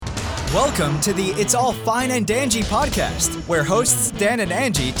Welcome to the It's All Fine and Dangy podcast, where hosts Dan and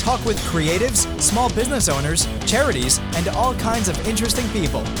Angie talk with creatives, small business owners, charities, and all kinds of interesting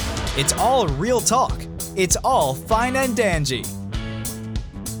people. It's all real talk. It's all fine and dangy.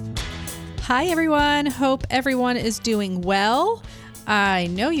 Hi, everyone. Hope everyone is doing well. I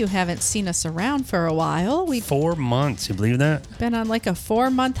know you haven't seen us around for a while. We've 4 months. You believe that? been on like a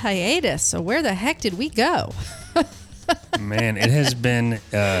 4-month hiatus. So where the heck did we go? Man, it has been.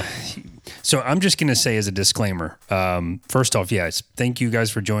 So I'm just going to say as a disclaimer, first off, yes, thank you guys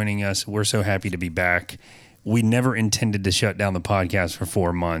for joining us. We're so happy to be back. We never intended to shut down the podcast for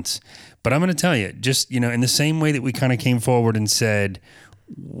 4 months. But I'm going to tell you, just, in the same way that we kind of came forward and said,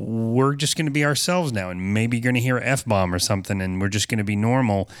 we're just going to be ourselves now, and maybe you're going to hear an F-bomb or something, and we're just going to be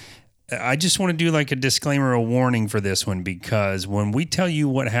normal. I just want to do like a disclaimer, a warning for this one, because when we tell you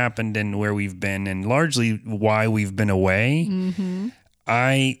what happened and where we've been and largely why we've been away,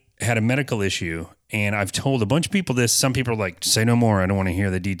 I had a medical issue, and I've told a bunch of people this. Some people are like, say no more, I don't want to hear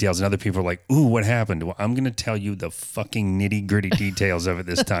the details. And other people are like, ooh, what happened? Well, I'm going to tell you the fucking nitty gritty details of it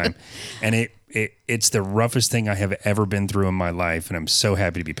this time. And it's the roughest thing I have ever been through in my life, and I'm so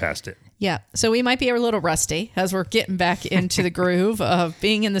happy to be past it. Yeah. So we might be a little rusty as we're getting back into the groove of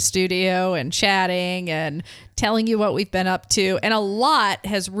being in the studio and chatting and telling you what we've been up to. And a lot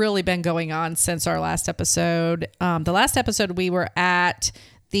has really been going on since our last episode. The last episode we were at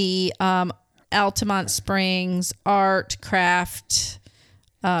the Altamont Springs Art, Craft,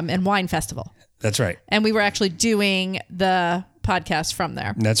 and Wine Festival. That's right. And we were actually doing the podcast from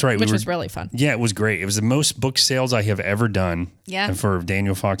there. That's right. Which was really fun. Yeah, it was great. It was the most book sales I have ever done. Yeah. For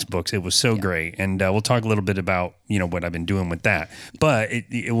Daniel Fox Books. It was so great. And we'll talk a little bit about, what I've been doing with that. But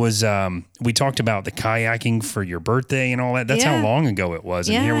it was, we talked about the kayaking for your birthday and all that. That's how long ago it was.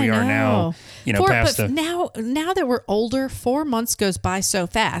 And here we are now, past the... Now that we're older, 4 months goes by so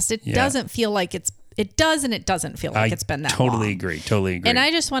fast. It doesn't feel like it does and it doesn't feel like it's been that long. Totally agree. And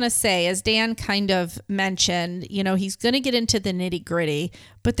I just want to say, as Dan kind of mentioned, he's going to get into the nitty gritty,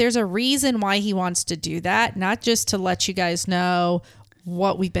 but there's a reason why he wants to do that, not just to let you guys know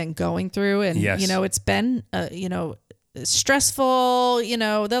what we've been going through. And, it's been, stressful.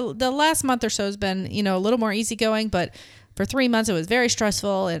 The last month or so has been, a little more easygoing, but for 3 months it was very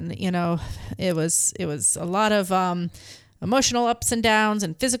stressful. And, it was a lot of, emotional ups and downs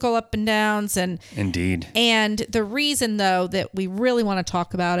and physical up and downs. And indeed. And the reason, though, that we really want to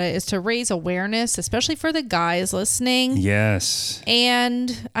talk about it is to raise awareness, especially for the guys listening. Yes.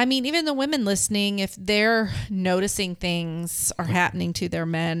 And I mean, even the women listening, if they're noticing things are happening to their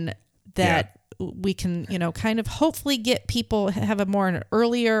men that we can, kind of hopefully get people have an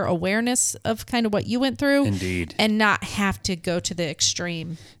earlier awareness of kind of what you went through. Indeed. And not have to go to the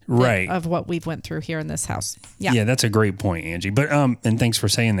extreme of what we've went through here in this house. Yeah, that's a great point, Angie. But and thanks for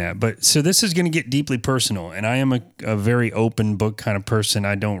saying that. But so this is going to get deeply personal, and I am a very open book kind of person.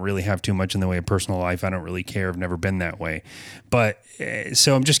 I don't really have too much in the way of personal life. I don't really care. I've never been that way. But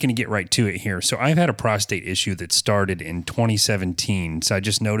so I'm just going to get right to it here. So I've had a prostate issue that started in 2017. So I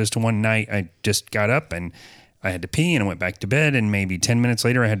just noticed one night I just got up and I had to pee, and I went back to bed, and maybe 10 minutes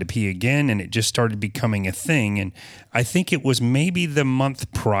later I had to pee again, and it just started becoming a thing. And I think it was maybe the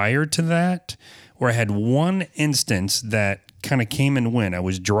month prior to that where I had one instance that kind of came and went. I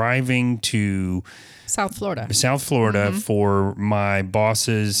was driving to South Florida for my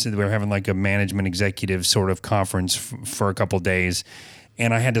bosses. We were having like a management executive sort of conference for a couple of days.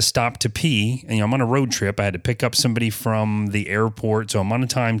 And I had to stop to pee. And I'm on a road trip. I had to pick up somebody from the airport. So I'm on a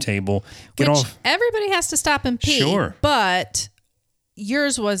timetable. Everybody has to stop and pee. Sure. But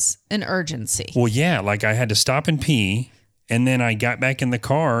yours was an urgency. Well, yeah. Like I had to stop and pee. And then I got back in the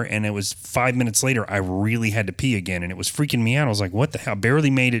car, and it was 5 minutes later, I really had to pee again. And it was freaking me out. I was like, what the hell? I barely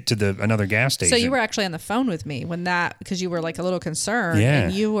made it to another gas station. So you were actually on the phone with me because you were like a little concerned. Yeah.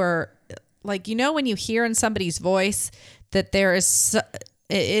 And you were like, when you hear in somebody's voice that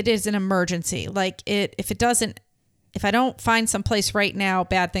it is an emergency. Like if I don't find some place right now,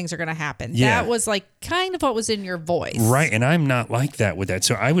 bad things are going to happen. Yeah. That was like kind of what was in your voice. Right. And I'm not like that with that.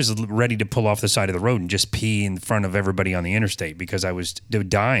 So I was ready to pull off the side of the road and just pee in front of everybody on the interstate because I was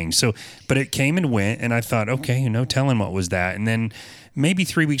dying. So, but it came and went, and I thought, okay, no telling what was that. And then maybe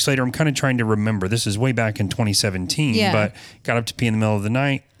 3 weeks later, I'm kind of trying to remember. This is way back in 2017, but got up to pee in the middle of the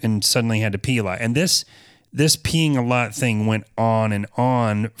night and suddenly had to pee a lot. And this peeing a lot thing went on and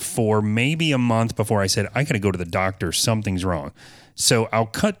on for maybe a month before I said, I got to go to the doctor. Something's wrong. So I'll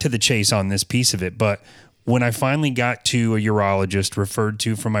cut to the chase on this piece of it. But when I finally got to a urologist referred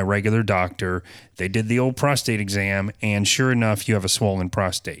to from my regular doctor, they did the old prostate exam, and sure enough, you have a swollen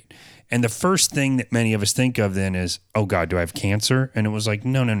prostate. And the first thing that many of us think of then is, oh God, do I have cancer? And it was like,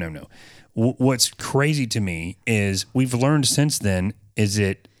 no. What's crazy to me is we've learned since then is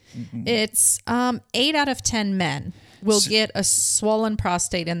it's 8 out of 10 men will get a swollen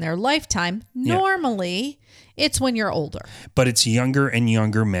prostate in their lifetime. Normally, it's when you're older. But it's younger and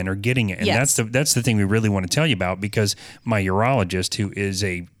younger men are getting it. And that's the thing we really want to tell you about, because my urologist, who is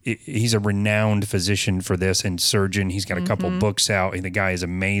he's a renowned physician for this and surgeon, he's got a couple books out, and the guy is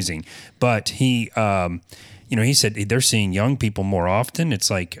amazing. But he he said they're seeing young people more often. It's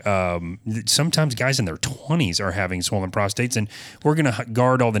like sometimes guys in their 20s are having swollen prostates, and we're going to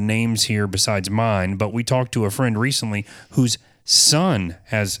guard all the names here besides mine. But we talked to a friend recently whose son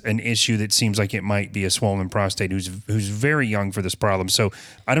has an issue that seems like it might be a swollen prostate, who's very young for this problem. So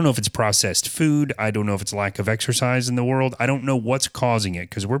I don't know if it's processed food. I don't know if it's lack of exercise in the world. I don't know what's causing it,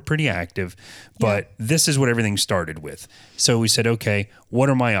 because we're pretty active, but this is what everything started with. So we said, okay, what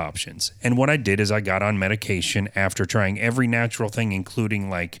are my options? And what I did is I got on medication after trying every natural thing, including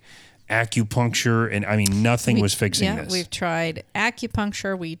like acupuncture, and I mean, nothing was fixing this. We've tried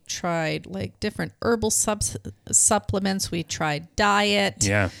acupuncture. We tried like different herbal supplements. We tried diet.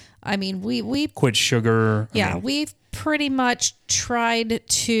 Yeah. I mean, we quit sugar. We've pretty much tried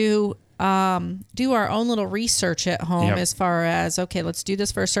to do our own little research at home as far as, okay, let's do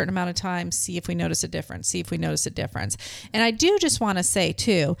this for a certain amount of time, see if we notice a difference, And I do just want to say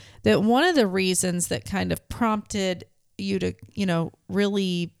too, that one of the reasons that kind of prompted you to,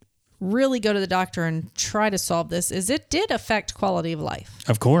 really go to the doctor and try to solve this is it did affect quality of life.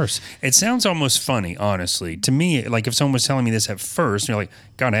 Of course. It sounds almost funny, honestly. To me, like if someone was telling me this at first, you're like,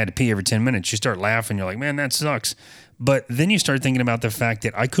 God, I had to pee every 10 minutes. You start laughing. You're like, man, that sucks. But then you start thinking about the fact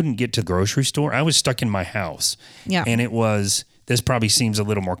that I couldn't get to the grocery store. I was stuck in my house. Yeah. And this probably seems a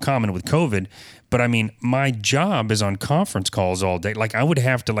little more common with COVID, but I mean, my job is on conference calls all day. Like I would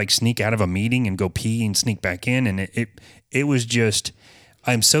have to like sneak out of a meeting and go pee and sneak back in. And it was just,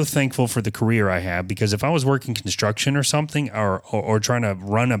 I'm so thankful for the career I have, because if I was working construction or something, or trying to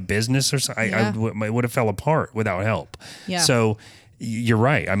run a business or something, I would have fell apart without help. Yeah. So you're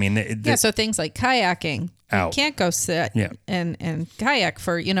right. I mean, so things like kayaking, you can't go sit and kayak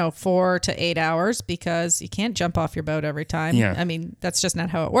for 4 to 8 hours because you can't jump off your boat every time. Yeah. I mean, that's just not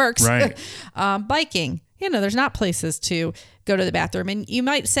how it works. Right. Biking, there's not places to go to the bathroom. And you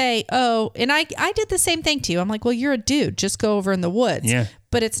might say, oh, and I did the same thing to you. I'm like, well, you're a dude. Just go over in the woods. Yeah.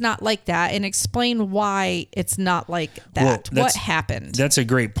 But it's not like that. And explain why it's not like that. Well, what happened? That's a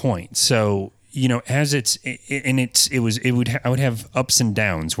great point. So, as I would have ups and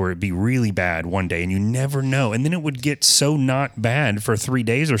downs where it'd be really bad one day and you never know. And then it would get so not bad for 3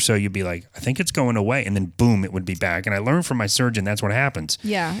 days or so. You'd be like, I think it's going away. And then boom, it would be back. And I learned from my surgeon, that's what happens.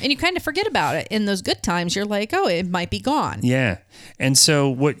 Yeah. And you kind of forget about it. In those good times, you're like, oh, it might be gone. Yeah. And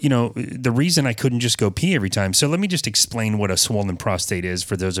so the reason I couldn't just go pee every time. So let me just explain what a swollen prostate is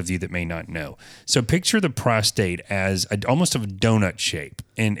for those of you that may not know. So picture the prostate as almost of a donut shape.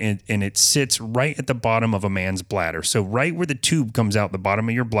 And it sits right at the bottom of a man's bladder. So right where the tube comes out the bottom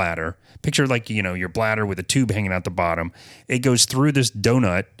of your bladder, picture like, your bladder with a tube hanging out the bottom. It goes through this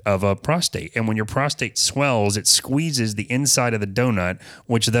donut of a prostate. And when your prostate swells, it squeezes the inside of the donut,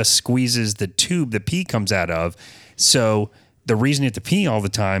 which thus squeezes the tube the pee comes out of. So the reason you have to pee all the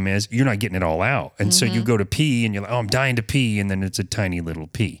time is you're not getting it all out. And so you go to pee and you're like, oh, I'm dying to pee. And then it's a tiny little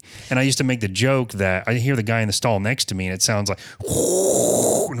pee. And I used to make the joke that I hear the guy in the stall next to me and it sounds like,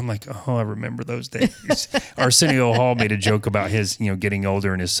 and I'm like, oh, I remember those days. Arsenio Hall made a joke about his, getting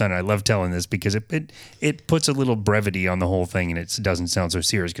older and his son. I love telling this because it puts a little brevity on the whole thing and it doesn't sound so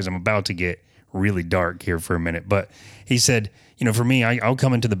serious because I'm about to get really dark here for a minute. But he said, for me, I'll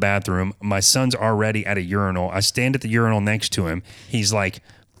come into the bathroom. My son's already at a urinal. I stand at the urinal next to him. He's like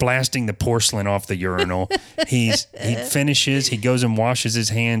blasting the porcelain off the urinal. He finishes. He goes and washes his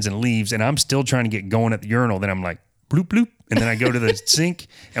hands and leaves. And I'm still trying to get going at the urinal. Then I'm like, bloop, bloop. And then I go to the sink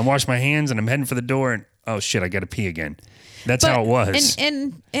and wash my hands and I'm heading for the door. And oh, shit, I got to pee again. That's how it was.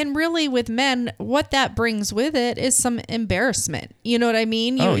 And really with men, what that brings with it is some embarrassment. You know what I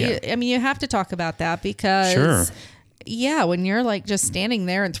mean? You have to talk about that because... Sure. Yeah, when you're like just standing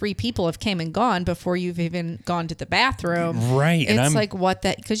there and 3 people have came and gone before you've even gone to the bathroom. Right. It's like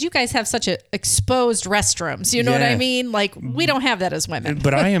because you guys have such exposed restrooms. You know what I mean? Like we don't have that as women.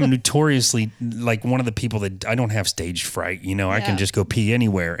 But I am notoriously like one of the people that I don't have stage fright. I can just go pee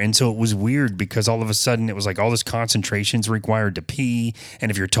anywhere. And so it was weird because all of a sudden it was like all this concentration's required to pee. And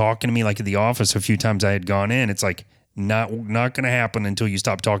if you're talking to me like at the office a few times I had gone in, it's like, not going to happen until you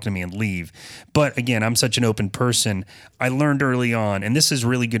stop talking to me and leave. But again, I'm such an open person. I learned early on, and this is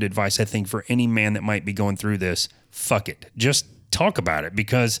really good advice, I think, for any man that might be going through this. Fuck it. Just talk about it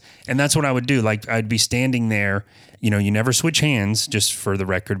and that's what I would do. Like I'd be standing there, you never switch hands, just for the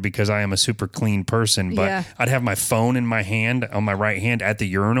record, because I am a super clean person, but I'd have my phone in my hand, on my right hand at the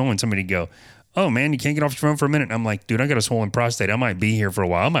urinal, and somebody'd go, "Oh man, you can't get off your phone for a minute." And I'm like, "Dude, I got a swollen prostate. I might be here for a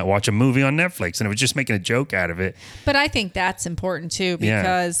while. I might watch a movie on Netflix." And it was just making a joke out of it. But I think that's important too,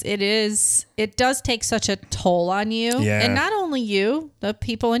 because it does take such a toll on you. Yeah. And not only you, the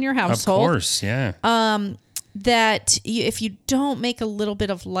people in your household. Of course, yeah. That if you don't make a little bit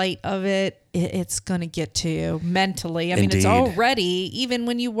of light of it, it's going to get to you mentally. I mean, it's already, even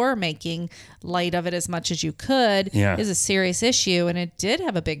when you were making light of it as much as you could, is a serious issue. And it did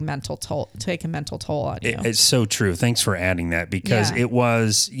have a big mental toll, take a mental toll on you. It's so true. Thanks for adding that, because it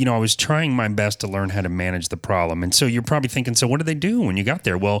was, I was trying my best to learn how to manage the problem. And so you're probably thinking, so what did they do when you got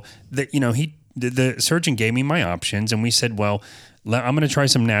there? Well, the surgeon gave me my options, and we said, well, I'm going to try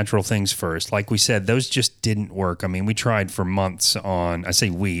some natural things first. Like we said, those just didn't work. I mean, we tried for months on, I say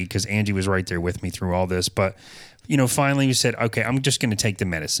we, because Angie was right there with me through all this. But, finally we said, okay, I'm just going to take the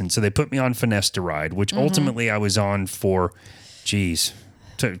medicine. So they put me on finasteride, which ultimately I was on for,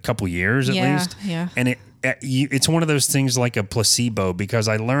 a couple years at least. Yeah. And it's one of those things like a placebo, because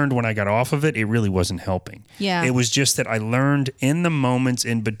I learned when I got off of it, it really wasn't helping. Yeah. It was just that I learned in the moments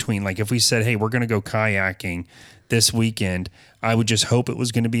in between. Like if we said, hey, we're going to go kayaking this weekend, I would just hope it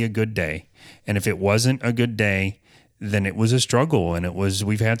was going to be a good day. And if it wasn't a good day, then it was a struggle. And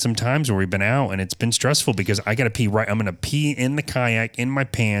we've had some times where we've been out and it's been stressful because I got to pee I'm going to pee in the kayak, in my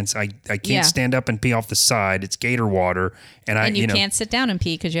pants. I can't stand up and pee off the side. It's gator water. And you can't sit down and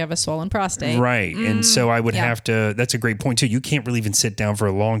pee because you have a swollen prostate. Right. And so I would have to, that's a great point too. You can't really even sit down for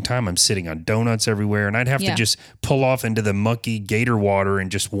a long time. I'm sitting on donuts everywhere, and I'd have to just pull off into the mucky gator water and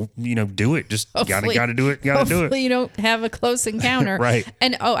just, do it. Just gotta do it. Hopefully you don't have a close encounter. Right.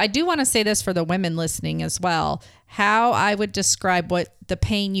 And I do want to say this for the women listening as well, how I would describe what the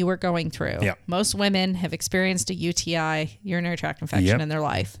pain you were going through. Yeah. Most women have experienced a UTI, urinary tract infection, in their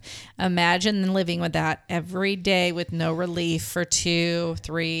life. Imagine living with that every day with no relief for 2,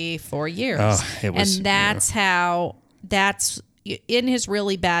 3, 4 years. And that's in his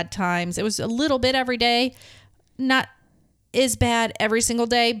really bad times. It was a little bit every day, not as bad every single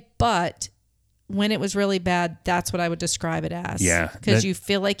day, but when it was really bad, that's what I would describe it as. Yeah. Because you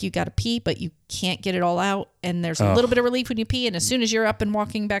feel like you got to pee, but you can't get it all out. And there's a little bit of relief when you pee. And as soon as you're up and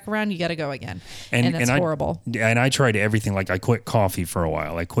walking back around, you got to go again. And that's horrible. And I tried everything. Like I quit coffee for a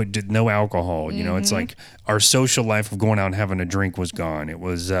while. I did no alcohol. It's like our social life of going out and having a drink was gone. It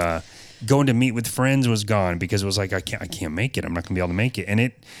was going to meet with friends was gone, because it was like, I can't make it. I'm not going to be able to make it. And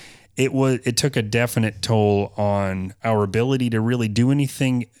it took a definite toll on our ability to really do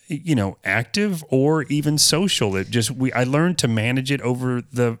anything, active or even social. I learned to manage it over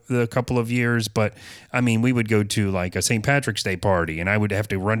the couple of years, but I mean, we would go to like a St. Patrick's Day party and I would have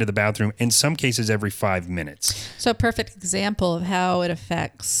to run to the bathroom in some cases every 5 minutes. So a perfect example of how it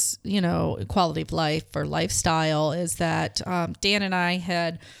affects, quality of life or lifestyle is that Dan and I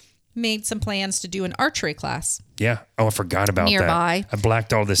had made some plans to do an archery class. Yeah. Oh, I forgot about nearby. that. I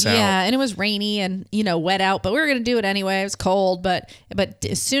blacked all this out. Yeah, and it was rainy and, wet out, but we were going to do it anyway. It was cold, but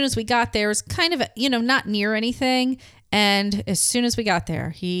as soon as we got there, it was kind of, not near anything. And as soon as we got there,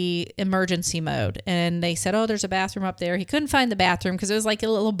 he emergency mode. And they said, oh, there's a bathroom up there. He couldn't find the bathroom because it was like a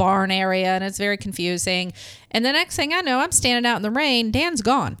little barn area and it's very confusing. And the next thing I know, I'm standing out in the rain. Dan's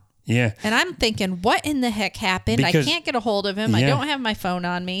gone. Yeah. And I'm thinking, what in the heck happened? Because, I can't get a hold of him. I don't have my phone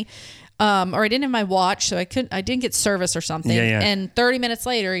on me. Or I didn't have my watch, so I didn't get service or something. Yeah. And 30 minutes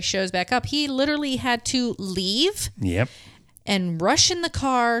later, he shows back up. He literally had to leave and rush in the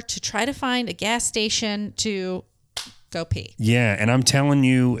car to try to find a gas station to go pee. Yeah. And I'm telling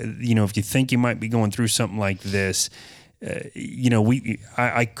you, if you think you might be going through something like this,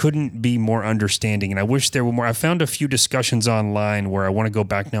 I couldn't be more understanding, and I wish there were more. I found a few discussions online where I want to go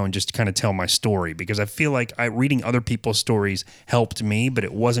back now and just kind of tell my story, because I feel like reading other people's stories helped me, but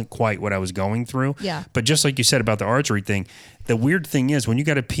it wasn't quite what I was going through. Yeah. But just like you said about the archery thing, the weird thing is when you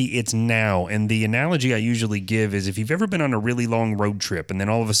got to pee, it's now. And the analogy I usually give is if you've ever been on a really long road trip and then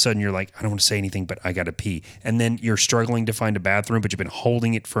all of a sudden you're like, I don't want to say anything, but I got to pee. And then you're struggling to find a bathroom, but you've been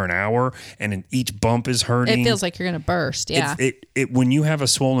holding it for an hour and each bump is hurting. It feels like you're going to burst. Yeah. When you have a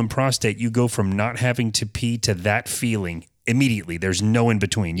swollen prostate, you go from not having to pee to that feeling immediately. There's no in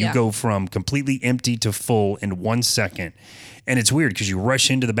between. You go from completely empty to full in 1 second. And it's weird because you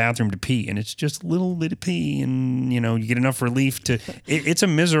rush into the bathroom to pee and it's just a little bit of pee and, you get enough relief to, it's a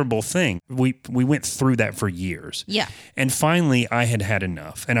miserable thing. We went through that for years. Yeah. And finally I had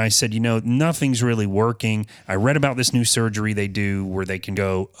enough. And I said, nothing's really working. I read about this new surgery they do where they can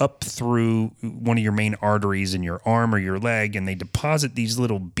go up through one of your main arteries in your arm or your leg and they deposit these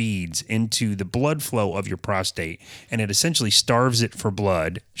little beads into the blood flow of your prostate. And it essentially starves it for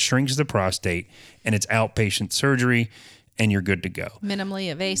blood, shrinks the prostate, and it's outpatient surgery, and you're good to go. Minimally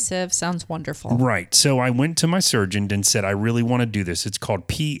invasive. Sounds wonderful. Right. So I went to my surgeon and said, I really want to do this. It's called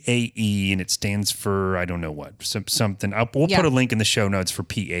PAE, and it stands for, I don't know what, something. We'll put a link in the show notes for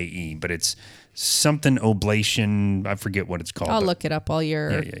PAE, but it's something oblation. I forget what it's called. I'll look it up while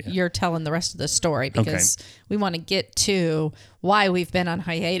you're telling the rest of the story because we want to get to why we've been on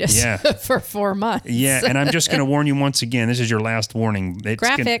hiatus for 4 months. Yeah, and I'm just going to warn you once again. This is your last warning.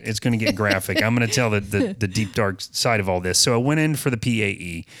 Graphic. It's going to get graphic. I'm going to tell the deep, dark side of all this. So I went in for the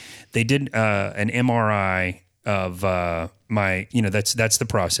PAE. They did an MRI of my, that's the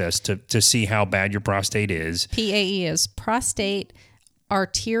process to see how bad your prostate is. PAE is prostate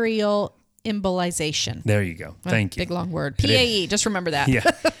arterial embolization. There you go. Thank you. Big long word. PAE. Just remember that. Yeah.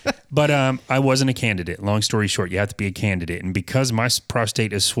 But I wasn't a candidate. Long story short, you have to be a candidate. And because my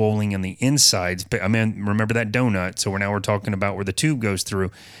prostate is swollen on the insides, but remember that donut. So we're talking about where the tube goes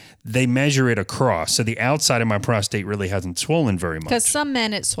through. They measure it across. So the outside of my prostate really hasn't swollen very much. Because some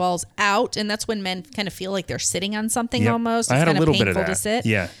men it swells out, and that's when men kind of feel like they're sitting on something almost. It's I had kind a little of bit of painful that. to sit.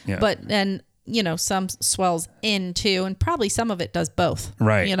 Yeah. But then some swells in too, and probably some of it does both.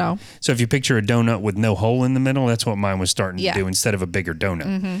 Right. So if you picture a donut with no hole in the middle, that's what mine was starting to do instead of a bigger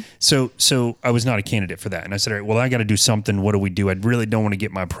donut. Mm-hmm. So I was not a candidate for that. And I said, all right, well, I got to do something. What do we do? I really don't want to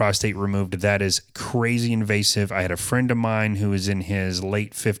get my prostate removed. That is crazy invasive. I had a friend of mine who was in his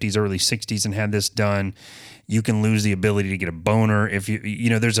late 50s, early 60s and had this done. You can lose the ability to get a boner if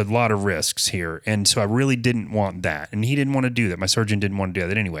there's a lot of risks here. And so I really didn't want that. And he didn't want to do that. My surgeon didn't want to do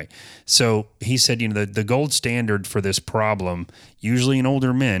that anyway. So he said, the gold standard for this problem, usually in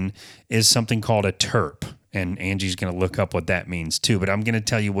older men, is something called a TURP. And Angie's going to look up what that means too, but I'm going to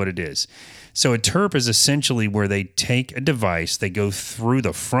tell you what it is. So a TURP is essentially where they take a device, they go through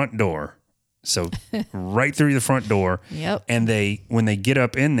the front door. So right through the front door. Yep. And when they get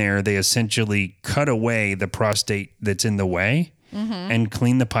up in there, they essentially cut away the prostate that's in the way and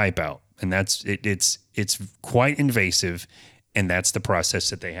clean the pipe out. And that's it. It's quite invasive, and that's the process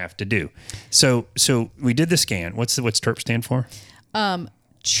that they have to do. So we did the scan. What's TURP stand for? Transurethral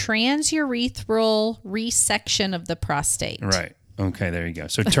resection of the prostate. Right. Okay, there you go.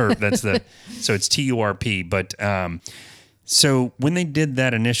 So TURP, so it's TURP, but so when they did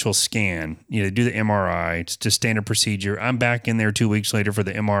that initial scan, they do the MRI, it's just standard procedure. I'm back in there 2 weeks later for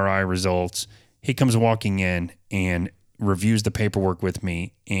the MRI results. He comes walking in and reviews the paperwork with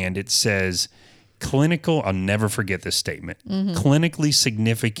me, and it says I'll never forget this statement, clinically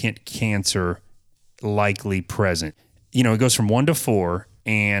significant cancer likely present. It goes from 1 to 4,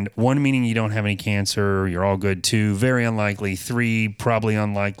 and 1 meaning you don't have any cancer, you're all good. 2, very unlikely. 3, probably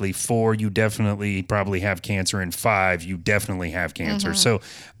unlikely. 4, you definitely probably have cancer. And 5, you definitely have cancer. So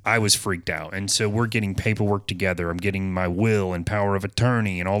I was freaked out. And so we're getting paperwork together. I'm getting my will and power of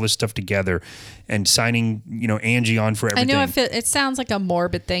attorney and all this stuff together and signing, Angie on for everything. I know it sounds like a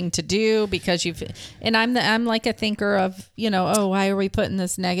morbid thing to do because I'm like a thinker of, why are we putting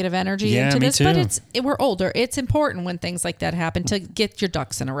this negative energy into this? Too. But we're older. It's important when things like that happen to get your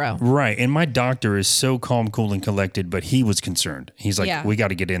ducks in a row. Right. And my doctor is so calm, cool, and collected, but he was concerned. He's like, we got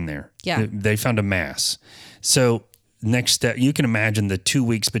to get in there. Yeah. They found a mass. So next step, you can imagine the 2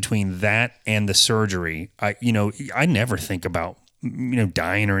 weeks between that and the surgery. I never think about,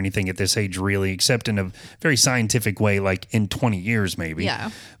 dying or anything at this age really, except in a very scientific way, like in 20 years maybe. Yeah.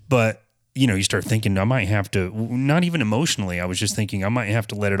 But, you start thinking I might have to, not even emotionally, I was just thinking I might have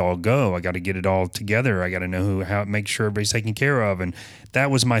to let it all go. I got to get it all together. I got to know how make sure everybody's taken care of. And that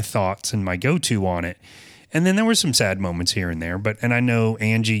was my thoughts and my go-to on it. And then there were some sad moments here and there, and I know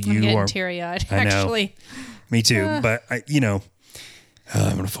Angie, I'm getting teary-eyed, actually. Me too. But I'm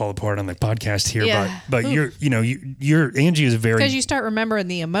going to fall apart on the podcast here. Yeah. But you're Angie is very, because you start remembering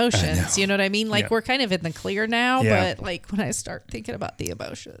the emotions. You know what I mean? Like we're kind of in the clear now, Yeah. but like when I start thinking about the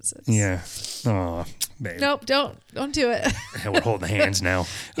emotions, it's, Oh, babe. nope, don't do it. We're holding hands now.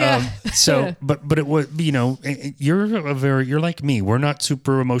 Yeah. But it was, you're like me. We're not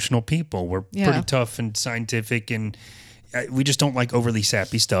super emotional people. We're pretty tough and scientific, and we just don't like overly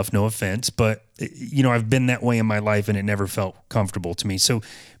sappy stuff. No offense, but I've been that way in my life, and it never felt comfortable to me. So,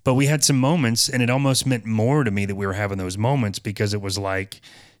 but we had some moments, and it almost meant more to me that we were having those moments, because it was like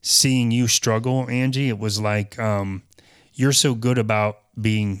seeing you struggle, Angie. It was like, you're so good about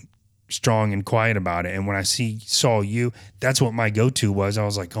being strong and quiet about it. And when I saw you, that's what my go-to was. I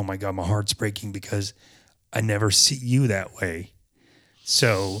was like, oh my God, my heart's breaking because I never see you that way.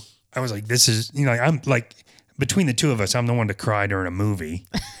 So I was like, this is, I'm like, between the two of us, I'm the one to cry during a movie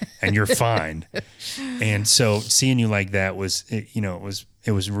and you're fine. And so seeing you like that was,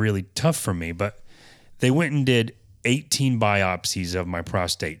 it was really tough for me, but they went and did 18 biopsies of my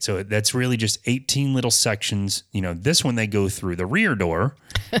prostate. So that's really just 18 little sections. This one they go through the rear door,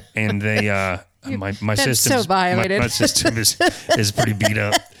 and they my system so violated. My system is pretty beat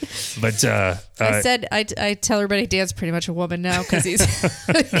up. But I tell everybody Dan's pretty much a woman now because he's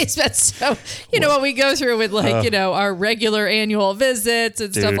been so what we go through with our regular annual visits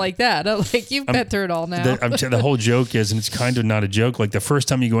and stuff like that. I'm like, you've been through it all now. The whole joke is, and it's kind of not a joke, like the first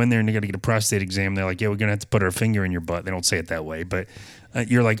time you go in there and you got to get a prostate exam, they're like, yeah, we're gonna have to put our finger in your butt. They don't say it that way, but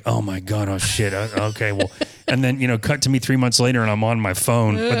you're like, oh my God, oh shit, okay, well, and then cut to me 3 months later, and I'm on my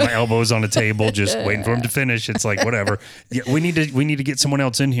phone with my elbows on the table, just waiting for him to finish. It's like, whatever. Yeah, we need to get someone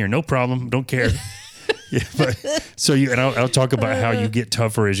else in here. No problem, don't care. Yeah, but so I'll talk about how you get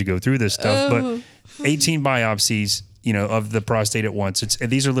tougher as you go through this stuff. But 18 biopsies, of the prostate at once.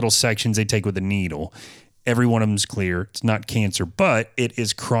 These are little sections they take with a needle. Every one of them is clear. It's not cancer, but it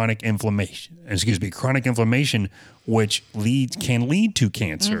is chronic inflammation. Chronic inflammation, which can lead to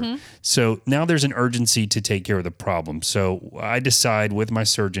cancer. Mm-hmm. So now there's an urgency to take care of the problem. So I decide with my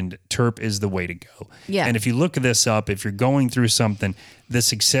surgeon that TURP is the way to go. Yeah. And if you look this up, if you're going through something, the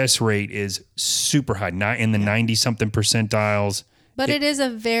success rate is super high, not in the 90-something percentiles. But it is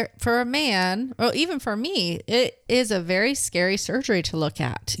for a man, or even for me, it is a very scary surgery to look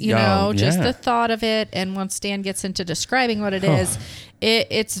at. Just the thought of it. And once Dan gets into describing what it is,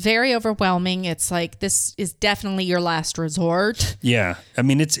 it's very overwhelming. It's like, this is definitely your last resort. Yeah. I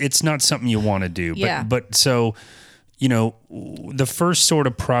mean, it's not something you want to do. But so, the first sort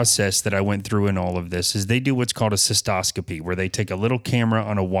of process that I went through in all of this is they do what's called a cystoscopy, where they take a little camera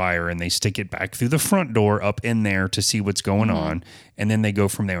on a wire and they stick it back through the front door up in there to see what's going on. And then they go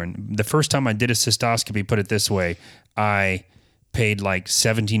from there. And the first time I did a cystoscopy, put it this way, I paid like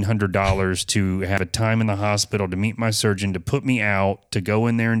 $1,700 to have a time in the hospital to meet my surgeon, to put me out, to go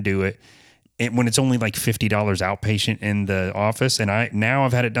in there and do it. When it's only like $50 outpatient in the office. And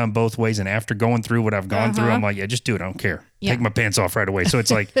I've had it done both ways. And after going through what I've gone through, I'm like, yeah, just do it. I don't care. Yeah. Take my pants off right away. So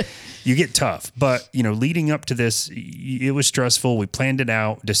it's like, you get tough. But, leading up to this, it was stressful. We planned it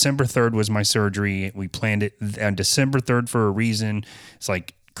out. December 3rd was my surgery. We planned it on December 3rd for a reason. It's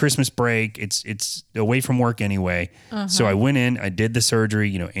like Christmas break. It's away from work anyway. So I went in, I did the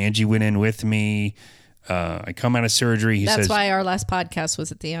surgery. Angie went in with me. I come out of surgery. That's why our last podcast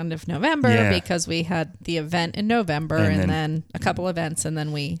was at the end of November, because we had the event in November and then a couple events, and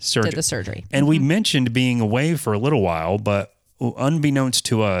then we did the surgery. And we mentioned being away for a little while, but unbeknownst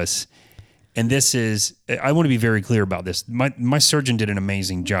to us, and this is, I want to be very clear about this. My surgeon did an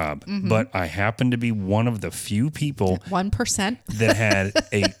amazing job, but I happen to be one of the few people 1% that had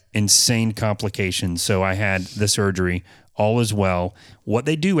a insane complication. So I had the surgery. All is well. What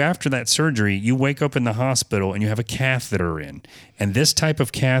they do after that surgery, you wake up in the hospital and you have a catheter in. And this type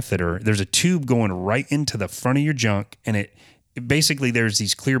of catheter, there's a tube going right into the front of your junk, and it basically, there's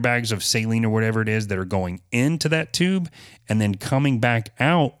these clear bags of saline or whatever it is that are going into that tube, and then coming back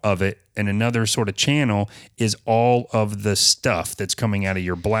out of it in another sort of channel is all of the stuff that's coming out of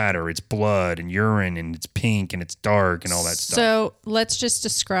your bladder. It's blood and urine, and it's pink and it's dark and all that stuff. So let's just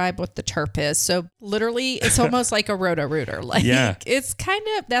describe what the TURP is. So literally, it's almost like a Roto-Rooter. It's kind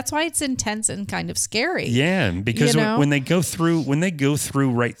of, that's why it's intense and kind of scary. Yeah, because when they go through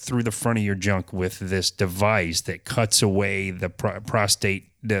right through the front of your junk with this device that cuts away the prostate.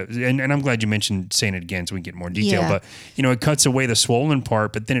 And I'm glad you mentioned saying it again so we can get more detail. But, it cuts away the swollen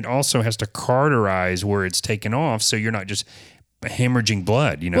part, but then it also has to cauterize where it's taken off, so you're not just hemorrhaging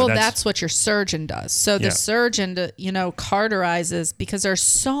blood. That's what your surgeon does. So the surgeon, cauterizes, because there's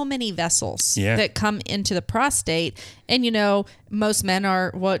so many vessels that come into the prostate. And, most men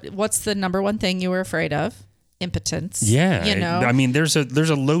are, what's the number one thing you were afraid of? Impotence. Yeah. I mean, there's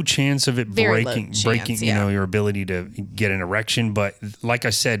a low chance of it breaking, your ability to get an erection. But like I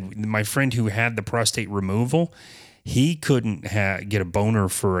said, my friend who had the prostate removal, he couldn't get a boner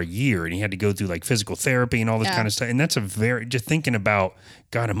for a year, and he had to go through like physical therapy and all this kind of stuff. And that's just thinking about,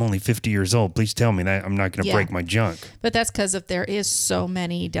 God, I'm only 50 years old. Please tell me that I'm not going to break my junk. But that's because there is so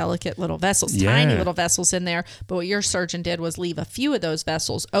many delicate little vessels, tiny little vessels in there. But what your surgeon did was leave a few of those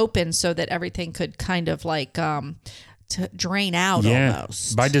vessels open so that everything could kind of like to drain out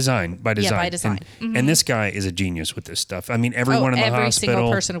almost. By design. by design. And this guy is a genius with this stuff. I mean, everyone in the every hospital.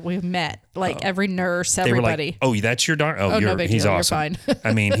 single person we've met, like every nurse, They were everybody. like, "Oh, that's your doctor? Oh, no big he's deal. You're awesome." fine.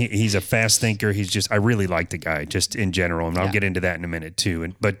 I mean, he's a fast thinker. I really like the guy just in general, and I'll get into that in a minute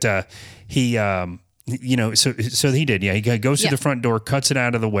too. But he, so he did. Yeah, he goes through the front door, cuts it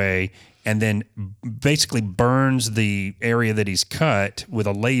out of the way, and then basically burns the area that he's cut with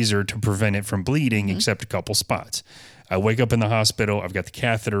a laser to prevent it from bleeding, except a couple spots. I wake up in the hospital. I've got the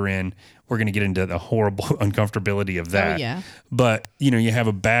catheter in. We're going to get into the horrible uncomfortability of that. Oh, yeah. But, you have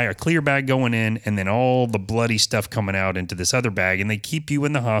a clear bag going in, and then all the bloody stuff coming out into this other bag, and they keep you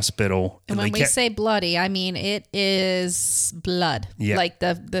in the hospital. And when we say bloody, I mean it is blood. Yeah. Like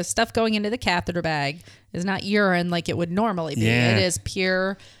the stuff going into the catheter bag is not urine like it would normally be. Yeah. It is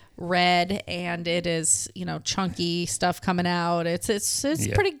pure red, and it is chunky stuff coming out. It's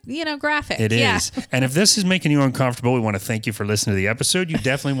pretty graphic. It is. And if this is making you uncomfortable, we want to thank you for listening to the episode. You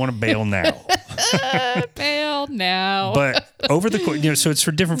definitely want to bail now. Bail now. But over the course, so it's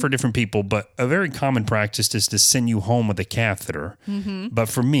different for different people, but a very common practice is to send you home with a catheter. Mm-hmm. But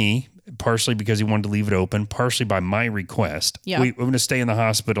for me, partially because he wanted to leave it open, partially by my request, we're going to stay in the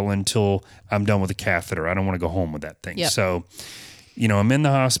hospital until I'm done with the catheter. I don't want to go home with that thing. Yep. So, I'm in the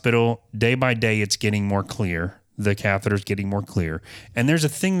hospital. Day by day, it's getting more clear. The catheter's getting more clear. And there's a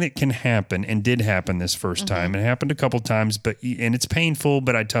thing that can happen, and did happen this first time. It happened a couple times, and it's painful,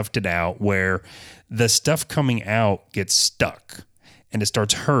 but I toughed it out, where the stuff coming out gets stuck, and it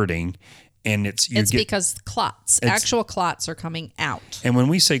starts hurting. And it's because actual clots are coming out. And when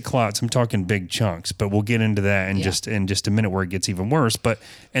we say clots, I'm talking big chunks, but we'll get into that in just a minute where it gets even worse.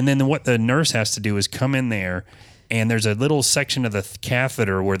 And then what the nurse has to do is come in there, and there's a little section of the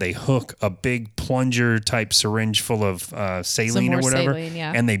catheter where they hook a big plunger type syringe full of saline or whatever,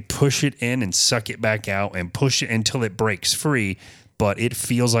 and they push it in and suck it back out and push it until it breaks free. But it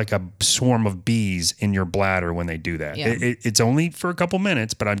feels like a swarm of bees in your bladder when they do that. Yeah. It's only for a couple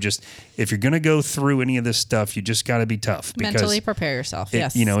minutes, but if you're going to go through any of this stuff, you just got to be tough. Because mentally prepare yourself.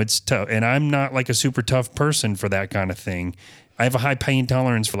 Yes. It's tough. And I'm not like a super tough person for that kind of thing. I have a high pain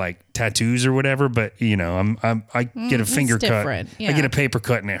tolerance for like tattoos or whatever, but I get a finger cut. Yeah. I get a paper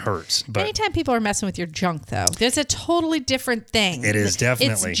cut and it hurts. But anytime people are messing with your junk, though, there's a totally different thing. It is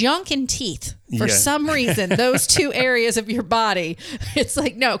definitely. It's junk and teeth. For some reason, those two areas of your body, it's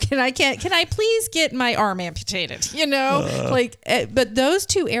like, no, can I please get my arm amputated? But those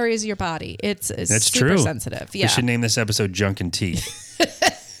two areas of your body, it's that's super true. sensitive. Yeah. We should name this episode Junk and Teeth.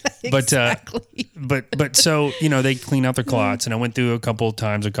 Exactly. But so, they clean out their clots, and I went through a couple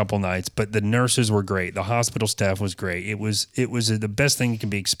nights, but the nurses were great. The hospital staff was great. It was the best thing that can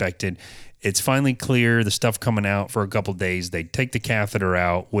be expected. It's finally clear, the stuff coming out for a couple days. They take the catheter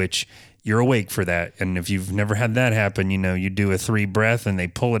out, which you're awake for that. And if you've never had that happen, you do a 3 breath and they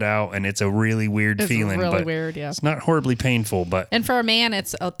pull it out, and it's a really weird feeling. It's really weird, yeah. It's not horribly painful, but... And for a man,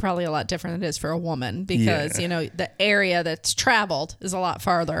 it's probably a lot different than it is for a woman because, the area that's traveled is a lot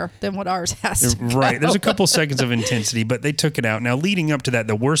farther than what ours has to go. Right. There's a couple seconds of intensity, but they took it out. Now, leading up to that,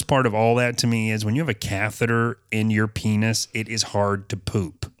 the worst part of all that to me is when you have a catheter in your penis, it is hard to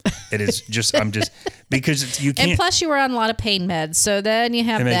poop. It is because you can't. And plus, you were on a lot of pain meds, so then you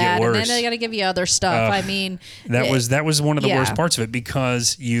have that, and then they got to give you other stuff. That was one of the worst parts of it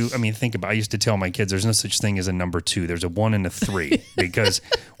because think about. I used to tell my kids, "There's no such thing as a number 2. There's a 1 and a 3 because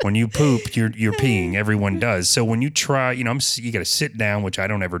when you poop, you're peeing. Everyone does. So when you try, you got to sit down, which I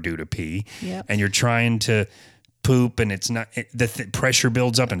don't ever do to pee, and you're trying to poop, and it's not the pressure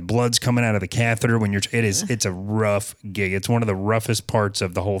builds up and blood's coming out of the catheter when it's a rough gig. It's one of the roughest parts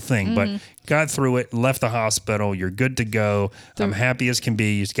of the whole thing, but got through it, left the hospital. You're good to go. I'm happy as can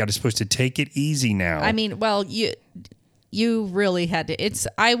be. You're supposed to take it easy now. You really had to. It's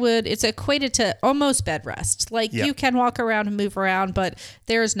equated to almost bed rest. Like you can walk around and move around, but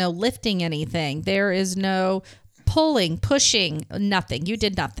there is no lifting anything. There is no pulling, pushing, nothing. You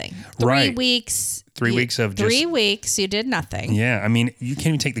did nothing. 3 weeks. 3 weeks of just... 3 weeks, you did nothing. Yeah, you can't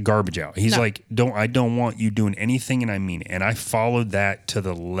even take the garbage out. He's like, I don't want you doing anything, and I mean it. And I followed that to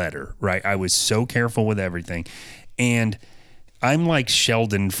the letter, right? I was so careful with everything. And I'm like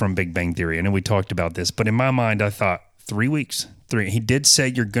Sheldon from Big Bang Theory. I know we talked about this, but in my mind, I thought 3 weeks. He did say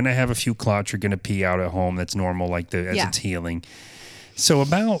you're going to have a few clots. You're going to pee out at home. That's normal, as it's healing. So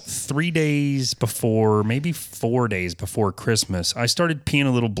about 3 days before, maybe 4 days before Christmas, I started peeing a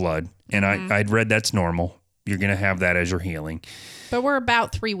little blood, and I'd read that's normal. You're going to have that as you're healing. But we're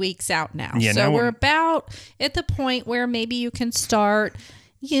about 3 weeks out now. Yeah, so we're about at the point where maybe you can start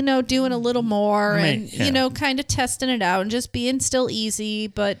doing a little more and, yeah. kind of testing it out and just being still easy,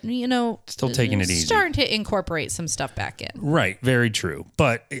 but, Still taking it easy. Starting to incorporate some stuff back in. Right. Very true.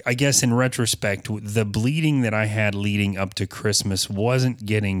 But I guess in retrospect, the bleeding that I had leading up to Christmas wasn't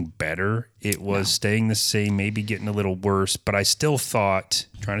getting better. It was staying the same, maybe getting a little worse, but I still thought,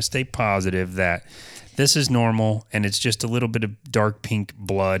 trying to stay positive, that this is normal and it's just a little bit of dark pink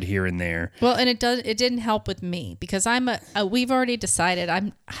blood here and there. Well, and it didn't help with me because we've already decided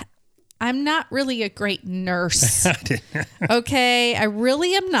I'm not really a great nurse. Okay, I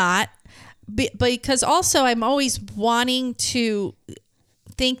really am not. Because also I'm always wanting to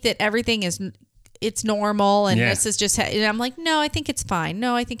think that everything it's normal and this is just and I'm like, no, I think it's fine.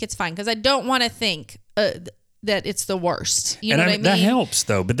 No, I think it's fine because I don't want to think that it's the worst. You know what I mean? That helps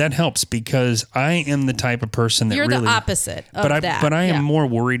though, but that helps because I am the type of person that you're really, the opposite of that. But I am more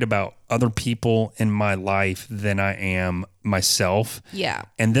worried about other people in my life than I am myself. Yeah.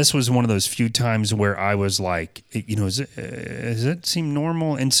 And this was one of those few times where I was like, does it seem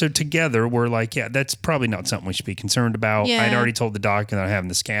normal? And so together we're like, yeah, that's probably not something we should be concerned about. Yeah. I'd already told the doctor that I'm having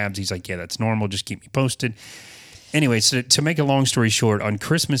the scabs. He's like, yeah, that's normal. Just keep me posted. Anyway, so to make a long story short, on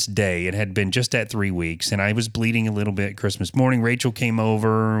Christmas Day, it had been just at 3 weeks, and I was bleeding a little bit. Christmas morning, Rachel came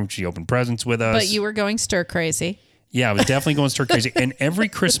over. She opened presents with us. But you were going stir crazy. Yeah, I was definitely going stir crazy. And every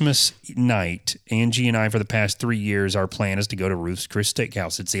Christmas night, Angie and I, for the past 3 years, our plan is to go to Ruth's Chris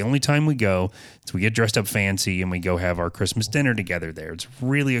Steakhouse. It's the only time we go. So we get dressed up fancy, and we go have our Christmas dinner together there. It's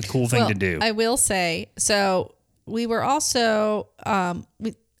really a cool thing to do. I will say, so we were also, I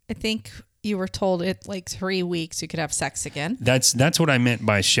think you were told at like 3 weeks you could have sex again. That's what I meant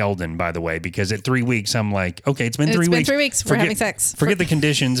by Sheldon, by the way, because at 3 weeks I'm like, okay, it's been 3 weeks. It's been 3 weeks. We're having sex. Forget the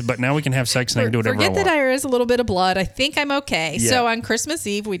conditions, but now we can have sex and I can do whatever I want. Forget that there is a little bit of blood. I think I'm okay. Yeah. So on Christmas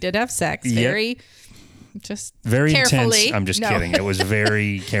Eve we did have sex. Very carefully. intense. I'm just kidding. It was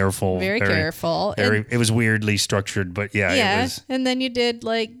very careful. Very careful. It was weirdly structured, but it was. And then you did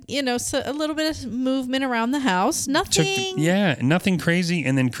so a little bit of movement around the house. Nothing. Nothing crazy.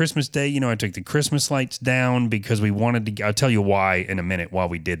 And then Christmas Day, I took the Christmas lights down because we wanted to. I'll tell you why in a minute while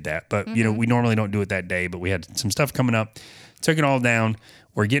we did that. But we normally don't do it that day. But we had some stuff coming up. Took it all down.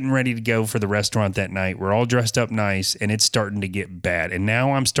 We're getting ready to go for the restaurant that night. We're all dressed up nice, and it's starting to get bad. And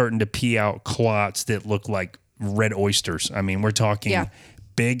now I'm starting to pee out clots that look like red oysters. I mean, we're talking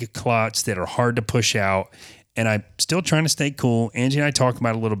big clots that are hard to push out. And I'm still trying to stay cool. Angie and I talk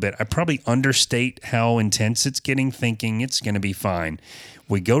about it a little bit. I probably understate how intense it's getting, thinking it's going to be fine.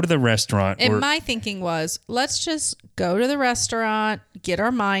 We go to the restaurant. And my thinking was, let's just go to the restaurant, get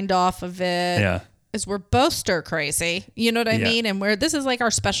our mind off of it. Yeah. Is we're both stir crazy, you know what I mean? And this is like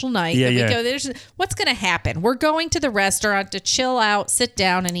our special night. Yeah, we go, what's going to happen? We're going to the restaurant to chill out, sit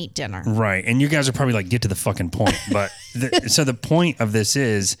down, and eat dinner. Right. And you guys are probably like, get to the fucking point. But so the point of this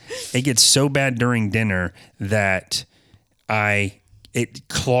is it gets so bad during dinner that it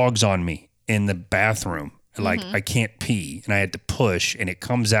clogs on me in the bathroom. Like I can't pee and I had to push and it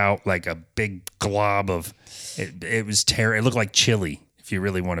comes out like a big glob of, it was terrible. It looked like chili. You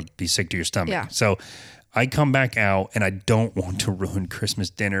really want to be sick to your stomach. Yeah. So I come back out and I don't want to ruin Christmas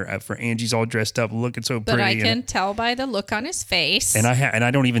dinner for Angie's all dressed up, looking so pretty. But I can tell by the look on his face. And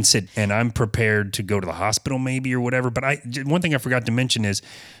I don't even sit, and I'm prepared to go to the hospital maybe or whatever. But one thing I forgot to mention is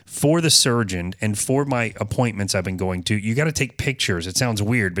for the surgeon and for my appointments I've been going to, you got to take pictures. It sounds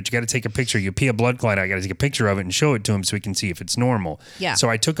weird, but you got to take a picture. You pee a blood clot, I got to take a picture of it and show it to him so he can see if it's normal. Yeah. So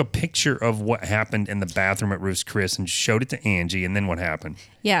I took a picture of what happened in the bathroom at Ruth's Chris and showed it to Angie, and then what happened?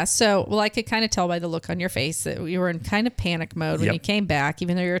 Yeah. So, I could kind of tell by the look on your face that you were in kind of panic mode when you came back,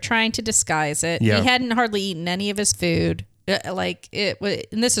 even though you were trying to disguise it. Yeah. He hadn't hardly eaten any of his food. And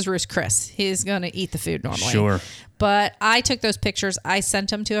this is Ruth's Chris. He's going to eat the food normally. Sure. But I took those pictures. I sent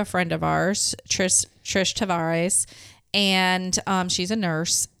them to a friend of ours, Trish Tavares, and she's a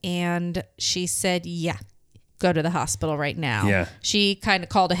nurse. And she said, yeah, go to the hospital right now. Yeah. She kind of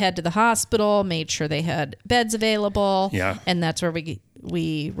called ahead to the hospital, made sure they had beds available. Yeah. And that's where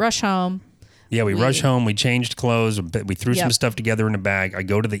we rush home. Yeah, we rush home. We changed clothes. We threw some stuff together in a bag. I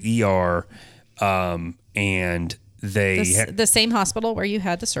go to the ER, and the same hospital where you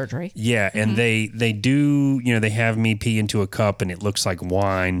had the surgery. Yeah, and they do, they have me pee into a cup, and it looks like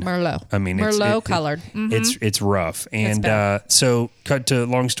wine. Merlot. I mean, Merlot colored. It's rough. And so, cut to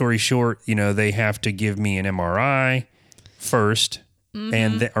long story short, they have to give me an MRI first.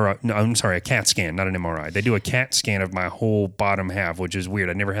 And no, I'm sorry, a CAT scan, not an MRI. They do a CAT scan of my whole bottom half, which is weird.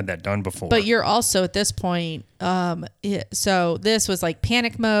 I never had that done before. But you're also at this point, so this was like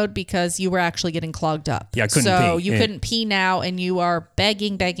panic mode because you were actually getting clogged up. Yeah, I couldn't so pee. you couldn't pee now, and you are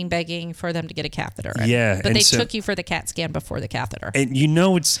begging for them to get a catheter in. Yeah, but and they so- took you for the CAT scan before the catheter. And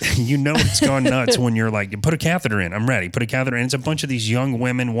it's gone nuts when you're like, put a catheter in. I'm ready. Put a catheter in. It's a bunch of these young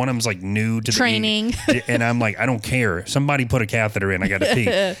women. One of them's like new to Training. And I'm like, I don't care. Somebody put a catheter in. I got to pee.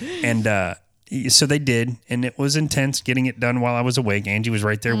 And so they did. And it was intense getting it done while I was awake. Angie was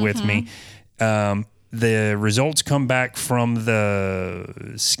right there with me. The results come back from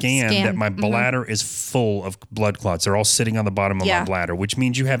the scan that my bladder is full of blood clots. They're all sitting on the bottom of my bladder, which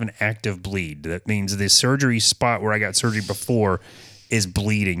means you have an active bleed. That means the surgery spot where I got surgery before is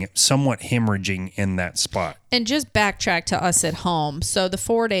bleeding, somewhat hemorrhaging in that spot. And just backtrack to us at home. So the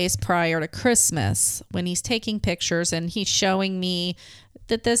 4 days prior to Christmas, when he's taking pictures and he's showing me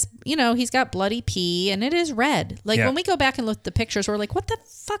that this, he's got bloody pee and it is red. Like when we go back and look at the pictures, we're like, what the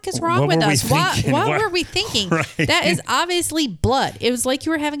fuck is wrong with us? What were we thinking? Right. That is obviously blood. It was like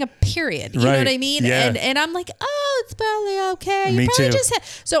you were having a period. You know what I mean? Yeah. And I'm like, oh, it's probably okay. Me You probably too. just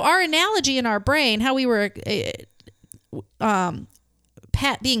so our analogy in our brain, how we were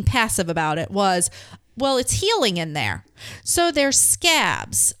being passive about it was, well, it's healing in there. So there's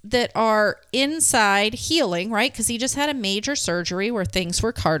scabs that are inside healing, right? Because he just had a major surgery where things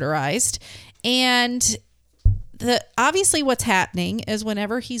were cauterized. And obviously what's happening is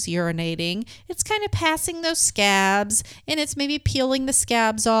whenever he's urinating, it's kind of passing those scabs and it's maybe peeling the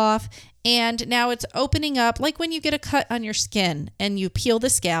scabs off. And now it's opening up, like when you get a cut on your skin and you peel the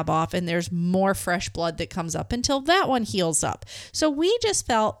scab off and there's more fresh blood that comes up until that one heals up. So we just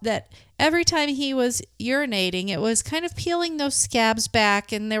felt that every time he was urinating, it was kind of peeling those scabs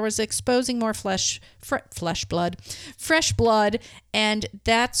back and there was exposing more fresh blood. And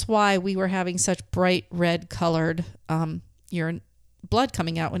that's why we were having such bright red colored blood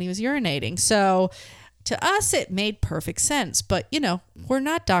coming out when he was urinating. So to us, it made perfect sense. But, we're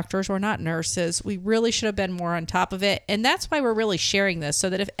not doctors. We're not nurses. We really should have been more on top of it. And that's why we're really sharing this, so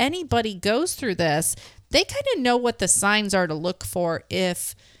that if anybody goes through this, they kind of know what the signs are to look for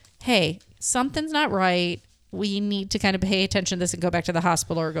if, hey, something's not right. We need to kind of pay attention to this and go back to the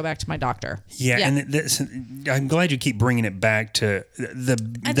hospital or go back to my doctor. Yeah. And I'm glad you keep bringing it back to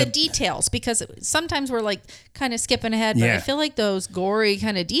the details, because sometimes we're like kind of skipping ahead, but Yeah. I feel like those gory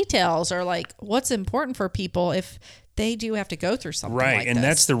kind of details are like what's important for people if they do have to go through something right. like And this.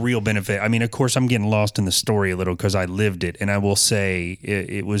 that's the real benefit. I mean, of course, I'm getting lost in the story a little because I lived it. And I will say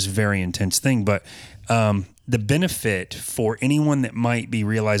it was a very intense thing. But the benefit for anyone that might be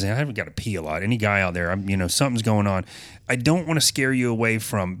realizing, I haven't got to pee a lot, any guy out there, something's going on. I don't want to scare you away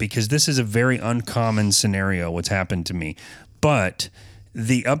from, because this is a very uncommon scenario, what's happened to me. But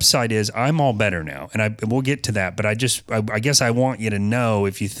the upside is I'm all better now, and we'll get to that. But I guess I want you to know,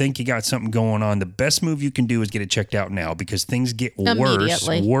 if you think you got something going on, the best move you can do is get it checked out now, because things get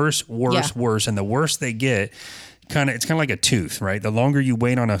worse, and the worse they get, it's kind of like a tooth, right? The longer you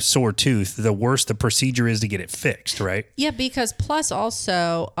wait on a sore tooth, the worse the procedure is to get it fixed, right? Yeah, because plus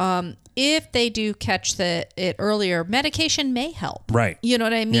also, if they do catch it earlier, medication may help. Right. You know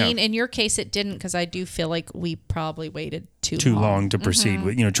what I mean? Yeah. In your case, it didn't, because I do feel like we probably waited too long to proceed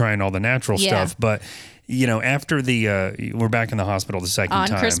with, trying all the natural stuff. But, after we're back in the hospital the second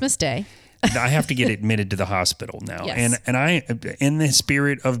time. On Christmas Day. I have to get admitted to the hospital now. Yes. And I, in the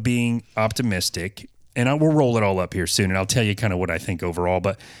spirit of being optimistic, and we'll roll it all up here soon, and I'll tell you kind of what I think overall.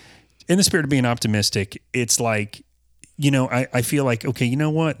 But in the spirit of being optimistic, it's like, I feel like, okay, you know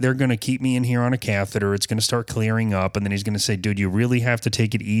what? They're going to keep me in here on a catheter. It's going to start clearing up. And then he's going to say, dude, you really have to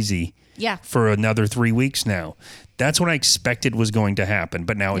take it easy for another 3 weeks now. That's what I expected was going to happen.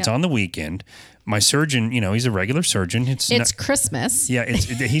 But now it's on the weekend. My surgeon, he's a regular surgeon. It's Christmas. Yeah,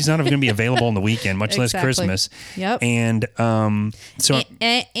 he's not even going to be available on the weekend, much less Christmas. Yep. And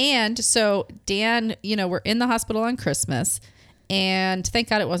so Dan, we're in the hospital on Christmas, and thank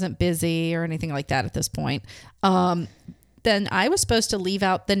God it wasn't busy or anything like that at this point. Then I was supposed to leave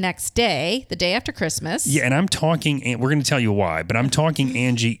out the next day, the day after Christmas. Yeah, and I'm talking, and we're going to tell you why, but I'm talking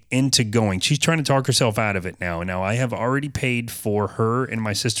Angie into going. She's trying to talk herself out of it now. Now, I have already paid for her and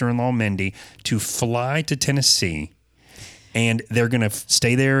my sister-in-law, Mindy, to fly to Tennessee, and they're going to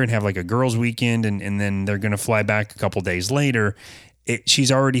stay there and have like a girls' weekend, and then they're going to fly back a couple days later.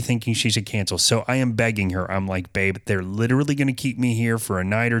 she's already thinking she should cancel. So I am begging her. I'm like, babe, they're literally going to keep me here for a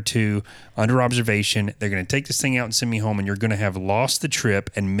night or two under observation. They're going to take this thing out and send me home, and you're going to have lost the trip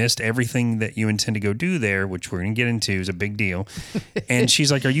and missed everything that you intend to go do there, which we're going to get into is a big deal. And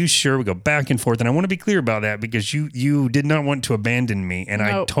she's like, are you sure? We go back and forth. And I want to be clear about that because you did not want to abandon me. And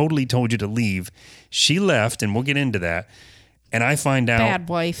I totally told you to leave. She left, and we'll get into that. And I find out, bad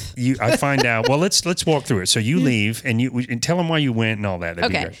wife. I find out. Well, let's walk through it. So you leave, and tell them why you went and all that.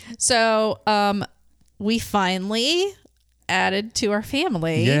 That'd be great. So we finally added to our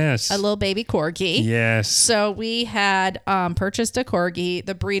family a little baby corgi. Yes. So we had purchased a corgi.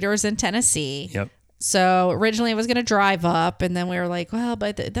 The breeder's in Tennessee. Yep. So originally I was going to drive up, and then we were like, well,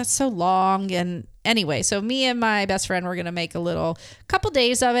 but that's so long. And anyway, so me and my best friend were going to make a little couple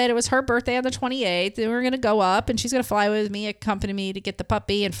days of it. It was her birthday on the 28th. And we were going to go up, and she's going to fly with me, accompany me to get the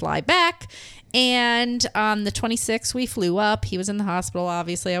puppy and fly back. And on the 26th, we flew up. He was in the hospital.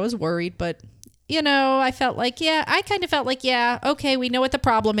 Obviously, I was worried, but I felt like, okay, we know what the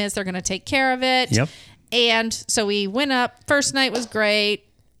problem is. They're going to take care of it. Yep. And so we went up. First night was great.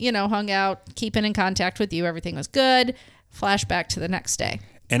 Hung out, keeping in contact with you. Everything was good. Flashback to the next day.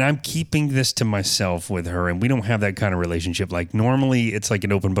 And I'm keeping this to myself with her, and we don't have that kind of relationship. Like normally it's like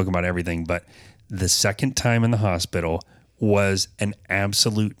an open book about everything, but the second time in the hospital was an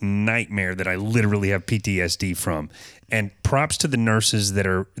absolute nightmare that I literally have PTSD from. And props to the nurses that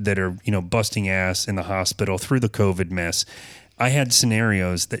are busting ass in the hospital through the COVID mess. I had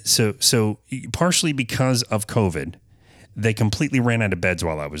scenarios that so partially because of COVID, they completely ran out of beds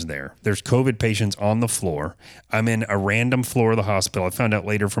while I was there. There's COVID patients on the floor. I'm in a random floor of the hospital. I found out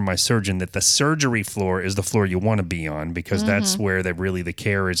later from my surgeon that the surgery floor is the floor you want to be on because that's where the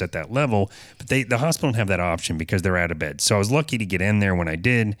care is at that level. But the hospital don't have that option because they're out of bed. So I was lucky to get in there when I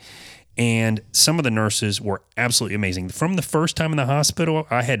did. And some of the nurses were absolutely amazing. From the first time in the hospital,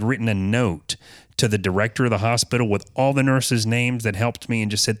 I had written a note to the director of the hospital with all the nurses' names that helped me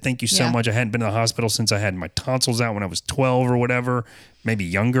and just said, thank you so much. I hadn't been to the hospital since I had my tonsils out when I was 12 or whatever, maybe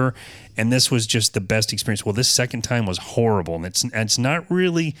younger. And this was just the best experience. Well, this second time was horrible. And it's not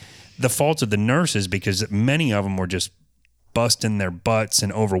really the fault of the nurses because many of them were just busting their butts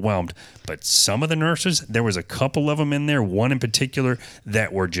and overwhelmed. But some of the nurses, there was a couple of them in there, one in particular,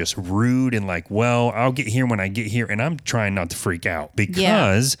 that were just rude and like, well, I'll get here when I get here. And I'm trying not to freak out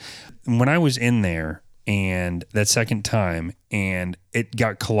because when I was in there and that second time and it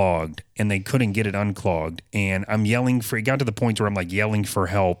got clogged and they couldn't get it unclogged and I'm yelling it got to the point where I'm like yelling for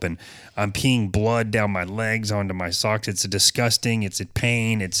help and I'm peeing blood down my legs onto my socks. It's disgusting. It's a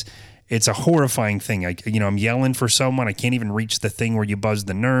pain. It's a horrifying thing. I'm yelling for someone. I can't even reach the thing where you buzz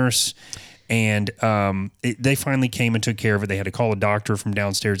the nurse. And they finally came and took care of it. They had to call a doctor from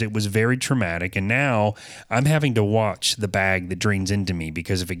downstairs. It was very traumatic. And now I'm having to watch the bag that drains into me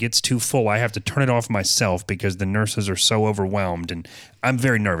because if it gets too full, I have to turn it off myself because the nurses are so overwhelmed. And I'm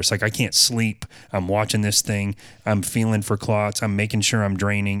very nervous. Like I can't sleep. I'm watching this thing. I'm feeling for clots. I'm making sure I'm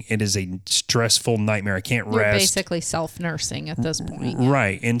draining. It is a stressful nightmare. I can't rest. You're basically self-nursing at this point.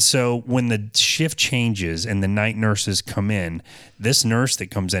 Right. And so when the shift changes and the night nurses come in, this nurse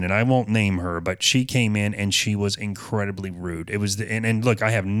that comes in, and I won't name her, but she came in and she was incredibly rude. It was, and look,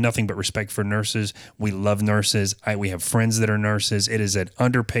 I have nothing but respect for nurses. We love nurses. We have friends that are nurses. It is an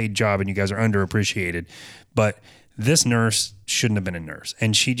underpaid job and you guys are underappreciated. But this nurse shouldn't have been a nurse.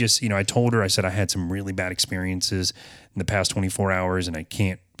 And she just, I told her, I said, I had some really bad experiences in the past 24 hours and I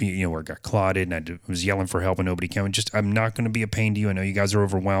can't be, where it got clotted and I was yelling for help and nobody came. I'm not going to be a pain to you. I know you guys are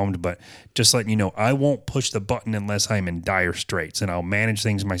overwhelmed, but just letting you know, I won't push the button unless I'm in dire straits and I'll manage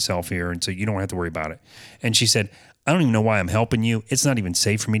things myself here. And so you don't have to worry about it. And she said, I don't even know why I'm helping you. It's not even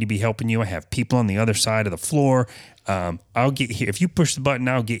safe for me to be helping you. I have people on the other side of the floor. I'll get here. If you push the button,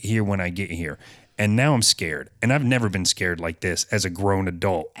 I'll get here when I get here. And now I'm scared. And I've never been scared like this as a grown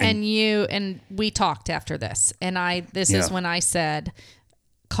adult. And we talked after this. And this is when I said,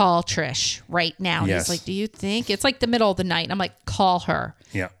 call Trish right now. And he's like, do you think? It's like the middle of the night. And I'm like, call her.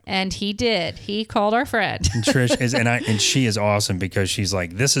 Yeah. And he did. He called our friend. And Trish is, and she is awesome because she's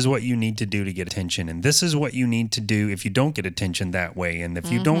like, this is what you need to do to get attention. And this is what you need to do if you don't get attention that way. And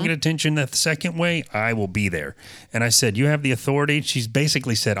if you don't get attention the second way, I will be there. And I said, you have the authority. She's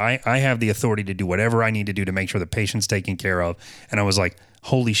basically said, I have the authority to do whatever I need to do to make sure the patient's taken care of. And I was like,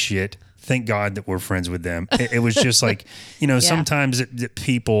 holy shit. Thank God that we're friends with them. It was just like, sometimes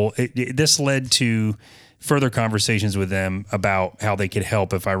people, this led to further conversations with them about how they could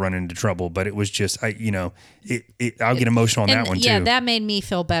help if I run into trouble. But it was just, I'll get emotional on that one too. Yeah, that made me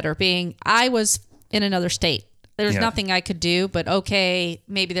feel better I was in another state. There's nothing I could do, but okay,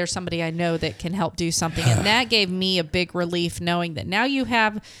 maybe there's somebody I know that can help do something. And that gave me a big relief knowing that now you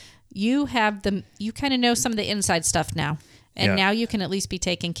kind of know some of the inside stuff now. And now you can at least be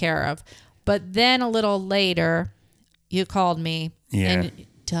taken care of. But then a little later, you called me and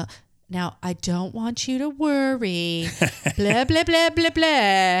now I don't want you to worry, blah, blah, blah, blah,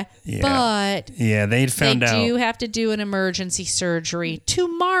 blah. But they'd found out. They do have to do an emergency surgery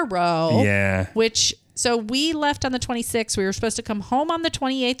tomorrow. Yeah. So we left on the 26th. We were supposed to come home on the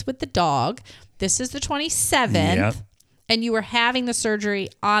 28th with the dog. This is the 27th. Yep. And you were having the surgery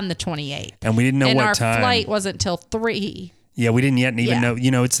on the 28th. And we didn't know what time. And our flight wasn't till 3. Yeah, we didn't yet even know.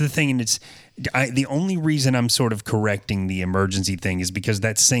 You know, it's the thing, and the only reason I'm sort of correcting the emergency thing is because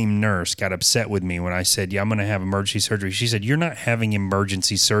that same nurse got upset with me when I said, I'm going to have emergency surgery. She said, you're not having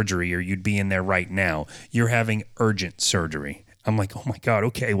emergency surgery or you'd be in there right now. You're having urgent surgery. I'm like, oh my God,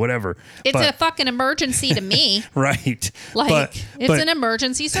 okay, whatever. It's a fucking emergency to me. Right. It's an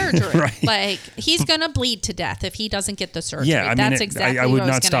emergency surgery. Right. Like, he's going to bleed to death if he doesn't get the surgery. Yeah, That's exactly I would what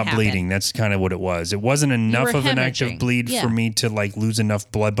not stop bleeding. That's kind of what it was. It wasn't enough of an active bleed for me to like lose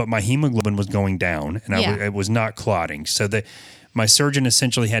enough blood, but my hemoglobin was going down and it was not clotting. So my surgeon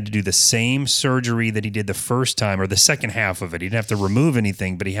essentially had to do the same surgery that he did the first time, or the second half of it. He didn't have to remove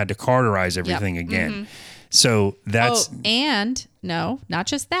anything, but he had to cauterize everything again. Mm-hmm. So that's... Oh, and no, not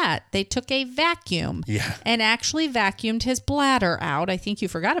just that. They took a vacuum and actually vacuumed his bladder out. I think you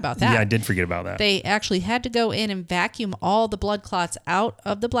forgot about that. Yeah, I did forget about that. They actually had to go in and vacuum all the blood clots out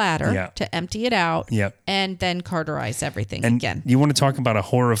of the bladder to empty it out and then cauterize everything again. You want to talk about a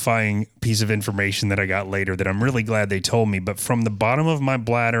horrifying piece of information that I got later that I'm really glad they told me, but from the bottom of my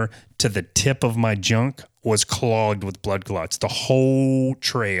bladder to the tip of my junk was clogged with blood clots. The whole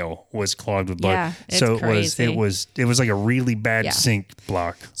trail was clogged with blood. Yeah, it's crazy. It was like a really bad sink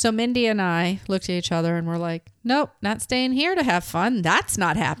block. So Mindy and I looked at each other and we're like, nope, not staying here to have fun. That's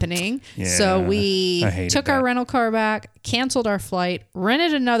not happening. Yeah, so we took our rental car back, canceled our flight,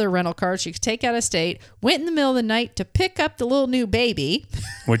 rented another rental car so you could take out of state, went in the middle of the night to pick up the little new baby.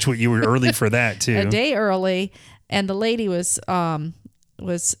 Which you were early for that too. A day early. And the lady was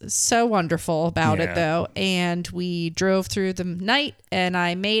so wonderful about it though, and we drove through the night and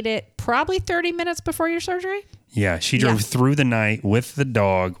I made it probably 30 minutes before your surgery. Yeah, she drove through the night with the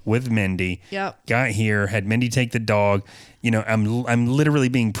dog, with Mindy. Yep. Got here, had Mindy take the dog. You know, I'm literally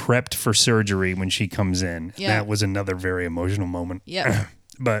being prepped for surgery when she comes in. Yep. That was another very emotional moment. Yeah.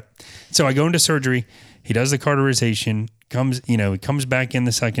 But so I go into surgery. He does the cauterization. He comes back in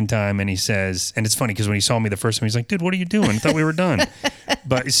the second time and he says, and it's funny because when he saw me the first time, he's like, dude, what are you doing? I thought we were done.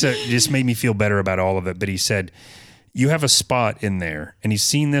 But so it just made me feel better about all of it. But he said, you have a spot in there. And he's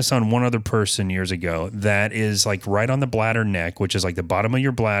seen this on one other person years ago that is like right on the bladder neck, which is like the bottom of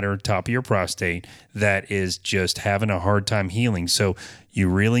your bladder, top of your prostate, that is just having a hard time healing. So you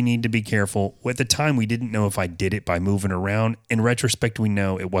really need to be careful. At the time, we didn't know if I did it by moving around. In retrospect, we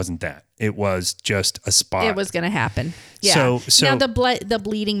know it wasn't that. It was just a spot. It was going to happen. Yeah. So now the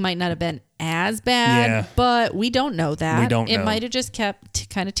bleeding might not have been as bad, but we don't know that. We don't know. It might have just kept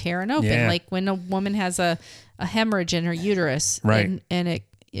kind of tearing open, like when a woman has a hemorrhage in her uterus, right? And it,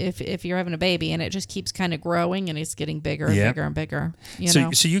 if you're having a baby and it just keeps kind of growing and it's getting bigger and bigger and bigger.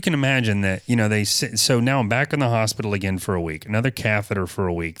 So you can imagine that, so now I'm back in the hospital again for a week, another catheter for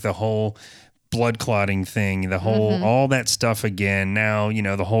a week, the whole blood clotting thing, the whole, all that stuff again. Now,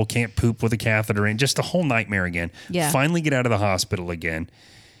 the whole can't poop with a catheter in, just the whole nightmare again. Yeah. Finally get out of the hospital again.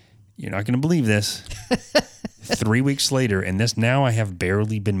 You're not going to believe this. 3 weeks later, and now I have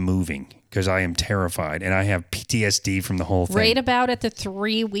barely been moving because I am terrified and I have PTSD from the whole thing. Right about at the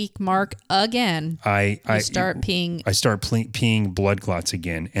 3 week mark again, I start peeing. I start peeing blood clots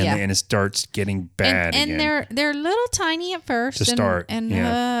again, and it starts getting bad and again. they're little tiny at first to start,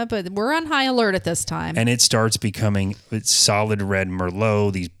 but we're on high alert at this time. And it starts becoming solid red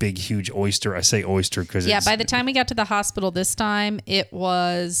Merlot, these big huge oyster. I say oyster because by the time we got to the hospital this time, it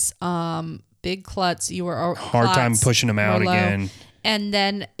was big clots. You were hard time pushing them out Merlot. Again. And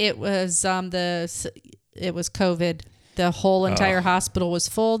then it was it was COVID. The whole entire hospital was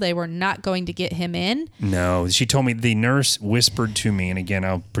full. They were not going to get him in. No, she told me, the nurse whispered to me, and again,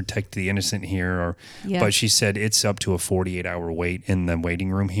 I'll protect the innocent here, but she said it's up to a 48-hour wait in the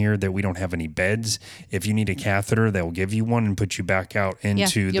waiting room here, that we don't have any beds. If you need a catheter, they'll give you one and put you back out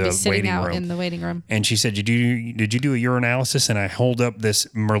into you'll the be sitting waiting out room. in the waiting room. And she said, did you do a urinalysis? And I hold up this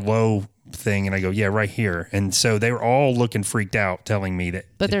Merlot thing and I go, yeah, right here. And so they were all looking freaked out, telling me that.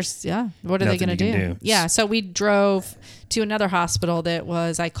 But there's, what are they going to do? Yeah. So we drove to another hospital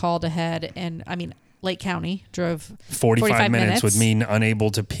I called ahead, and Lake County, drove 45 minutes with me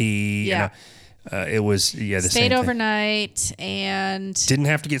unable to pee. Yeah. It was, the same Stayed thing. overnight and Didn't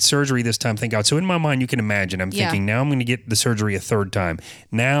have to get surgery this time, thank God. So in my mind, you can imagine, I'm thinking, now I'm going to get the surgery a third time.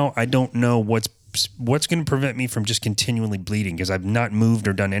 Now I don't know what's going to prevent me from just continually bleeding because I've not moved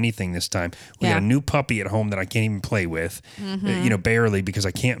or done anything this time. We got a new puppy at home that I can't even play with, barely because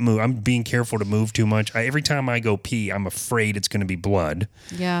I can't move. I'm being careful to move too much. Every time I go pee, I'm afraid it's going to be blood.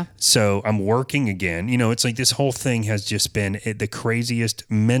 Yeah. So I'm working again. It's like this whole thing has just been the craziest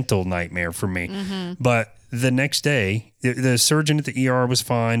mental nightmare for me. But the next day, the surgeon at the ER was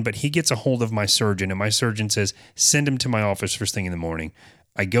fine, but he gets a hold of my surgeon, and my surgeon says, send him to my office first thing in the morning.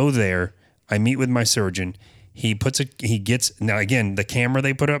 I go there. I meet with my surgeon. Now again, the camera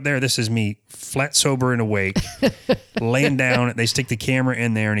they put up there, this is me flat sober and awake, laying down. They stick the camera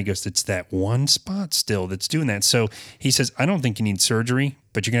in there and he goes, it's that one spot still that's doing that. So he says, I don't think you need surgery,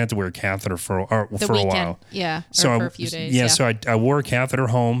 but you're going to have to wear a catheter for a while. Yeah. So for a few days. So I wore a catheter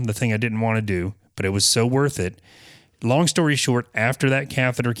home, the thing I didn't want to do, but it was so worth it. Long story short, after that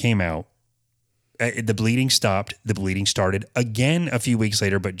catheter came out, the bleeding stopped. The bleeding started again a few weeks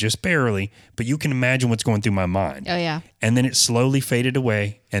later, but just barely. But you can imagine what's going through my mind. Oh, yeah. And then it slowly faded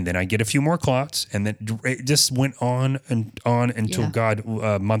away. And then I get a few more clots. And then it just went on and on until,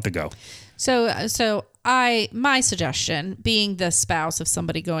 a month ago. So my suggestion, being the spouse of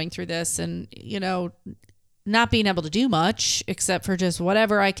somebody going through this and, not being able to do much except for just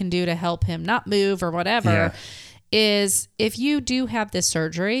whatever I can do to help him not move or whatever, is if you do have this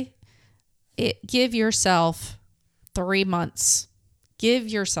surgery, give yourself 3 months. Give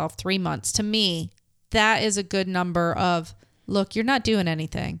yourself 3 months. To me, that is a good number of, look, you're not doing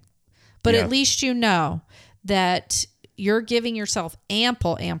anything, but at least you know that you're giving yourself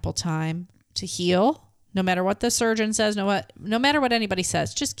ample time to heal. No matter what the surgeon says, no matter what anybody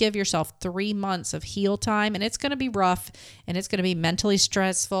says, just give yourself 3 months of heal time. And it's going to be rough, and it's going to be mentally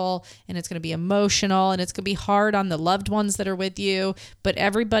stressful, and it's going to be emotional, and it's going to be hard on the loved ones that are with you. But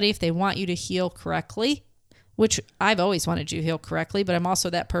everybody, if they want you to heal correctly, which I've always wanted you to heal correctly, but I'm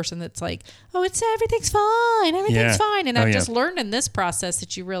also that person that's like, oh, everything's fine. Everything's fine. And I've just learned in this process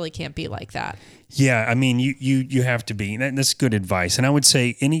that you really can't be like that. Yeah, I mean, you have to be. That's good advice. And I would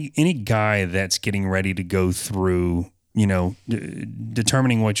say any guy that's getting ready to go through,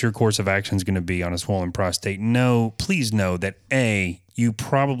 determining what your course of action is going to be on a swollen prostate, please know that A, you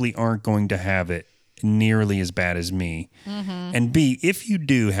probably aren't going to have it nearly as bad as me. And B, if you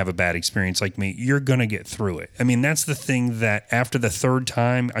do have a bad experience like me, you're going to get through it. I mean, that's the thing that after the third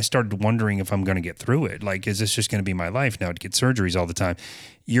time, I started wondering if I'm going to get through it. Like, is this just going to be my life now to get surgeries all the time?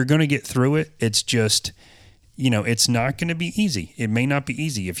 You're going to get through it. It's just, it's not going to be easy. It may not be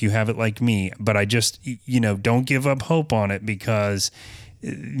easy if you have it like me, but I just, don't give up hope on it because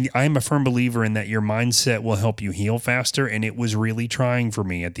I'm a firm believer in that your mindset will help you heal faster. And it was really trying for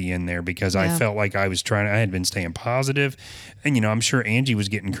me at the end there because I felt like I had been staying positive. And, I'm sure Angie was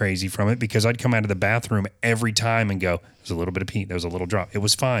getting crazy from it because I'd come out of the bathroom every time and go, there's a little bit of pee. There was a little drop. It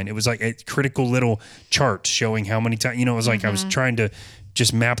was fine. It was like a critical little chart showing how many times, it was like I was trying to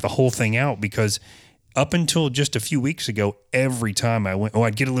just map the whole thing out because up until just a few weeks ago, every time I went,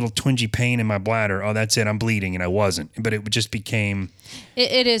 I'd get a little twingy pain in my bladder. Oh, that's it. I'm bleeding. And I wasn't. But it just became...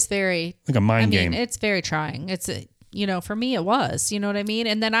 It is very... like a mind game. It's very trying. It's, for me, it was. You know what I mean?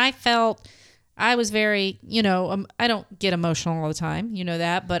 And then I felt... I was very, I don't get emotional all the time. You know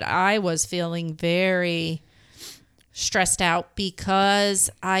that. But I was feeling very stressed out because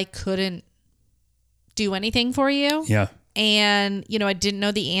I couldn't do anything for you. Yeah. And, I didn't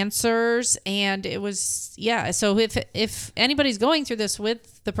know the answers, and it was, so if anybody's going through this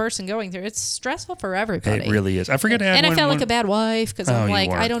with the person going through, it's stressful for everybody. It really is. I forgot to add and I felt like a bad wife because I'm like,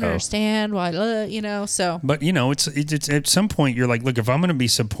 I don't understand why, so. But, it's at some point you're like, look, if I'm going to be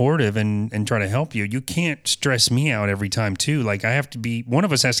supportive and try to help you, you can't stress me out every time too. Like one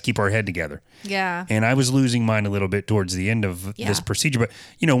of us has to keep our head together. Yeah. And I was losing mine a little bit towards the end of this procedure. But,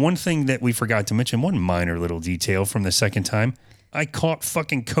 one thing that we forgot to mention, one minor little detail from the second time, I caught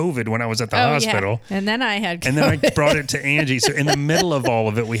fucking COVID when I was at the hospital. Yeah. And then I had COVID. And then I brought it to Angie. So in the middle of all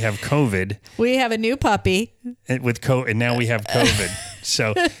of it, we have COVID. We have a new puppy. And now we have COVID.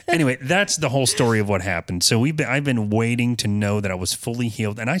 So anyway, that's the whole story of what happened. So I've been waiting to know that I was fully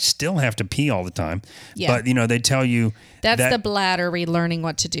healed, and I still have to pee all the time. Yeah. But they tell you That's the bladder relearning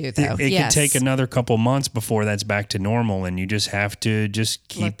what to do, though. It could take another couple months before that's back to normal, and you just have to just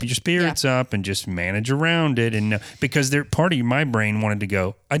keep your spirits up and just manage around it. And because part of my brain wanted to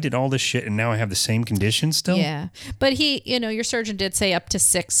go, I did all this shit, and now I have the same condition still. Yeah, but your surgeon did say up to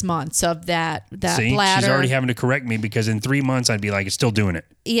 6 months of that See, bladder. She's already having to correct me because in 3 months I'd be like, it's still doing it.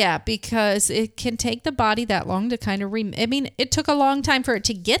 Yeah, because it can take the body that long to kind of it took a long time for it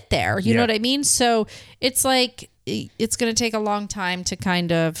to get there. You know what I mean? So it's like it's going to take a long time to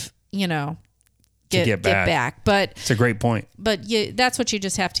kind of, get back. But it's a great point. But that's what you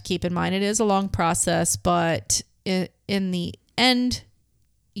just have to keep in mind. It is a long process, but in the end,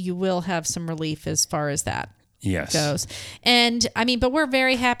 you will have some relief as far as that goes. And but we're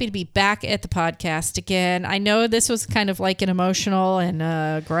very happy to be back at the podcast again. I know this was kind of like an emotional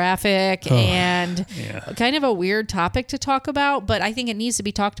and graphic and kind of a weird topic to talk about, but I think it needs to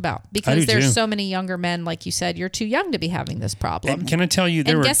be talked about because there's so many younger men, like you said, you're too young to be having this problem. And can I tell you,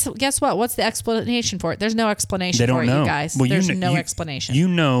 guess what? What's the explanation for it? There's no explanation for it, you guys. Well, there's no explanation. You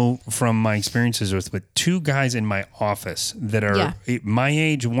know from my experiences with two guys in my office that are my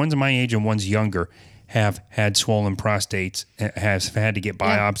age, one's my age and one's younger, have had swollen prostates, have had to get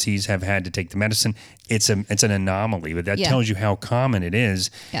biopsies, have had to take the medicine. It's an anomaly, but that tells you how common it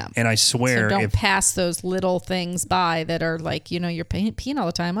is. Yeah. And I swear, so don't pass those little things by that are like, you're peeing all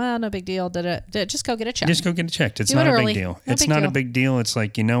the time. Oh, no big deal. Just go get it checked. Just go get it checked. It's not a big deal. It's not a big deal. It's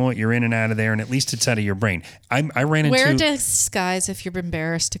like, you know what? You're in and out of there, and at least it's out of your brain. I ran into... Wear a disguise if you're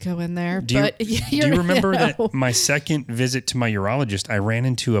embarrassed to go in there. Do you remember that my second visit to my urologist, I ran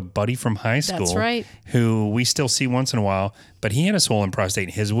into a buddy from high school. That's right. Who we still see once in a while, but he had a swollen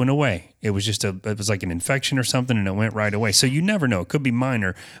prostate. His went away. It was just it was like an infection or something, and it went right away. So you never know. It could be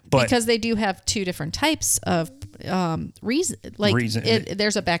minor, but because they do have two different types of reason.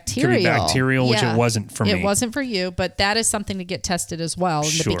 There's a bacterial. Could be bacterial, which it wasn't for me. It wasn't for you, but that is something to get tested as well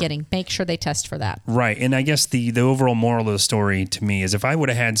in the beginning. Make sure they test for that. Right, and I guess the overall moral of the story to me is if I would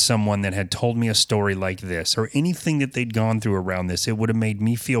have had someone that had told me a story like this or anything that they'd gone through around this, it would have made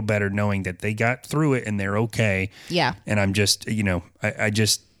me feel better knowing that they got through it and they're okay. Yeah. And I'm just, I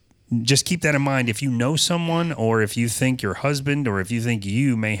just keep that in mind. If you know someone or if you think your husband or if you think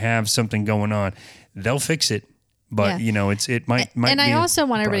you may have something going on, they'll fix it. But, it might and be I also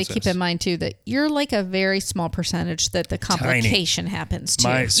want everybody to keep in mind, too, that you're like a very small percentage that the complication happens to.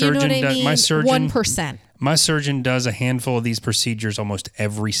 My surgeon, my surgeon, 1%. My surgeon does a handful of these procedures almost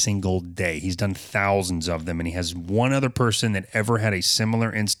every single day. He's done thousands of them, and he has one other person that ever had a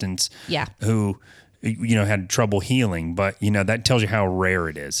similar instance who had trouble healing, but that tells you how rare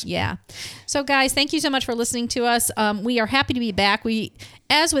it is. Yeah. So guys, thank you so much for listening to us. We are happy to be back.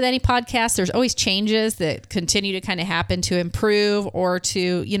 As with any podcast, there's always changes that continue to kind of happen to improve or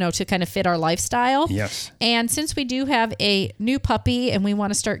to kind of fit our lifestyle. Yes. And since we do have a new puppy and we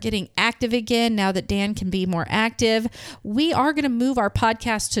want to start getting active again now that Dan can be more active, we are going to move our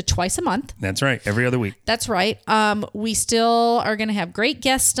podcast to twice a month. That's right. Every other week. That's right. We still are going to have great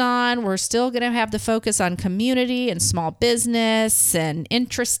guests on. We're still going to have the focus on community and small business and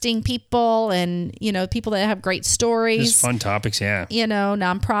interesting people and, people that have great stories. Just fun topics, yeah.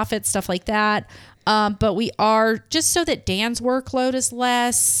 Nonprofits, stuff like that. But we are, just so that Dan's workload is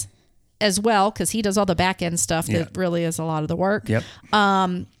less as well, because he does all the back end stuff that really is a lot of the work. Yep.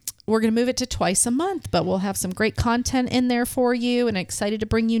 We're going to move it to twice a month, but we'll have some great content in there for you and excited to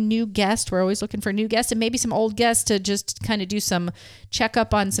bring you new guests. We're always looking for new guests and maybe some old guests to just kind of do some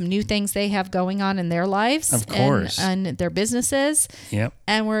checkup on some new things they have going on in their lives. Of course. And their businesses. Yep.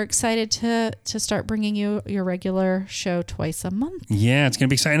 And we're excited to start bringing you your regular show twice a month. Yeah, it's going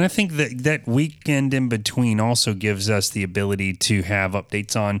to be exciting. I think that weekend in between also gives us the ability to have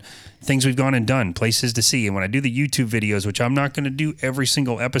updates on things we've gone and done, places to see. And when I do the YouTube videos, which I'm not going to do every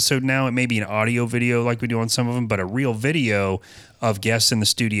single episode now, it may be an audio video like we do on some of them, but a real video of guests in the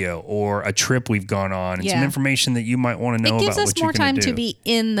studio or a trip we've gone on and some information that you might want to know about what you're going to do. It gives us more time to be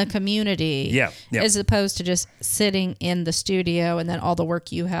in the community as opposed to just sitting in the studio and then all the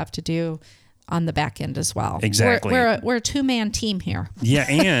work you have to do on the back end as well. Exactly. We're a two-man team here. Yeah,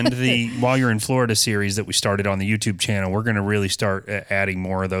 and the While You're in Florida series that we started on the YouTube channel, we're going to really start adding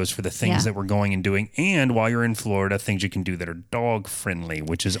more of those for the things that we're going and doing. And While You're in Florida, things you can do that are dog-friendly,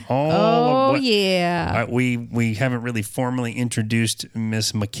 which is all we haven't really formally introduced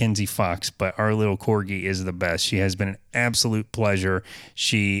Miss Mackenzie Fox, but our little corgi is the best. She has been an absolute pleasure.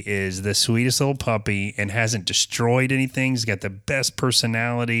 She is the sweetest little puppy and hasn't destroyed anything. She's got the best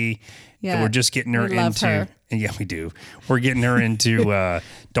personality. Yeah. We're just getting her We love into, her. and yeah, we do. We're getting her into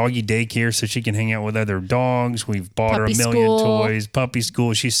doggy daycare so she can hang out with other dogs. We've bought her Puppy a million school. toys, puppy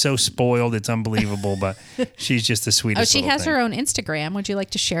school. She's so spoiled. It's unbelievable, but she's just the Oh, sweetest she little has thing. her own Instagram. Would you like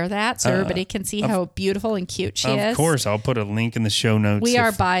to share that so everybody can see how beautiful and cute she is? Of course. I'll put a link in the show notes. We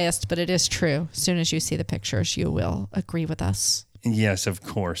are biased, but it is true. As soon as you see the pictures, you will agree with us. Yes, of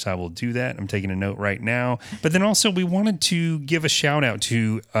course. I will do that. I'm taking a note right now. But then also, we wanted to give a shout out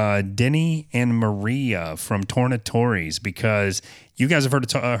to Denny and Maria from Tornatories, because you guys have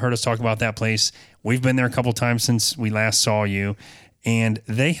heard us talk about that place. We've been there a couple times since we last saw you. And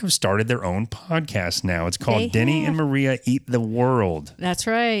they have started their own podcast now. It's called Denny and Maria Eat the World. That's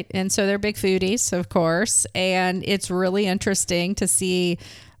right. And so they're big foodies, of course. And it's really interesting to see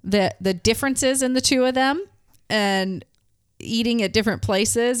the differences in the two of them and eating at different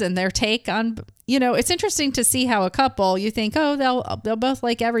places and their take on, it's interesting to see how a couple, you think, oh, they'll both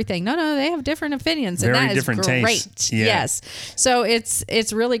like everything. No, they have different opinions. Very and that different is great. tastes. Yeah. Yes. So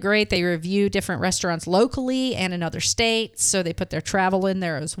it's really great. They review different restaurants locally and in other states. So they put their travel in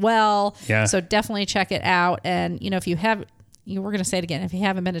there as well. Yeah. So definitely check it out. And, if you have, we're going to say it again, if you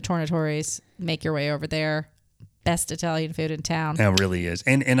haven't been to Tornatories, make your way over there. Best Italian food in town. It really is.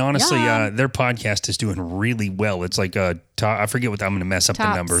 And honestly, Yum. their podcast is doing really well. It's like I forget what I'm going to mess up the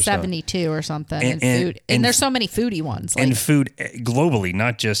Top numbers. 72 or something in And- food. and- And there's so many foodie ones. And food globally,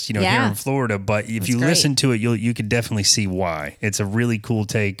 not just here Yeah. in Florida, but if you great. listen to it, you could definitely see why. It's a really cool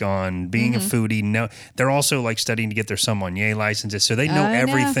take on being a foodie. No, they're also like studying to get their sommelier licenses, so they know I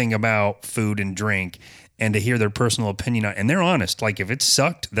know. everything about food and drink. And to hear their personal opinion on, and they're honest. Like if it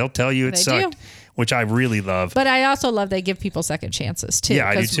sucked, they'll tell you it They do. sucked, which I really love. But I also love they give people second chances too. Yeah,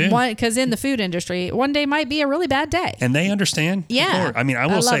 I do too. Because in the food industry, one day might be a really bad day. And they understand. Yeah. Lord. I mean, I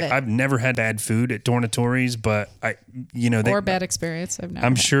will I love say it. I've never had bad food at Tornatories, but they, Or bad experience. I've never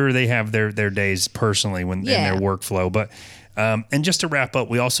I'm had. sure they have their days personally in Yeah. their workflow. But and just to wrap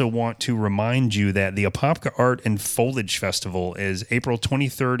up, we also want to remind you that the Apopka Art and Foliage Festival is April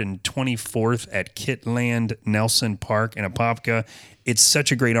 23rd and 24th at Kitland Nelson Park in Apopka. It's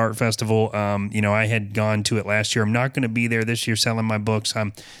such a great art festival. I had gone to it last year. I'm not going to be there this year selling my books.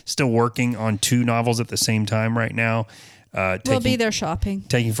 I'm still working on 2 novels at the same time right now. We'll be there shopping.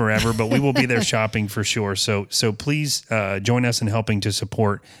 Taking forever, but we will be there shopping for sure. So please join us in helping to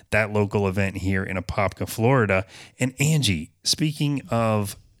support that local event here in Apopka, Florida. And Angie, speaking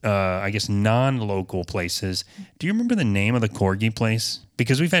of, non-local places, do you remember the name of the corgi place?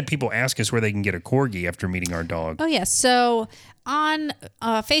 Because we've had people ask us where they can get a corgi after meeting our dog. Oh, yes. So on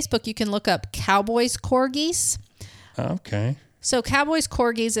Facebook, you can look up Cowboys Corgis. Okay. So Cowboys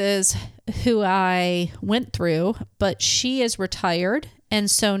Corgis is who I went through, but she is retired. And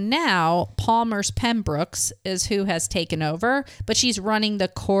so now Palmer's Pembrooks is who has taken over, but she's running the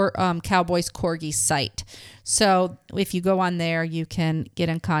Cowboys Corgi site. So if you go on there, you can get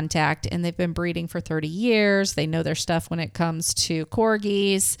in contact, and they've been breeding for 30 years. They know their stuff when it comes to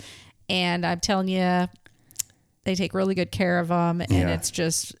corgis. And I'm telling you, they take really good care of them, and Yeah.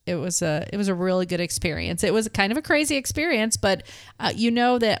 it was a really good experience. It was kind of a crazy experience, but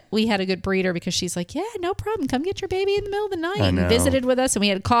that we had a good breeder because she's like, yeah, no problem, come get your baby in the middle of the night, I and know. visited with us, and we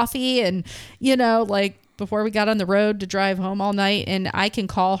had coffee, and before we got on the road to drive home all night. And I can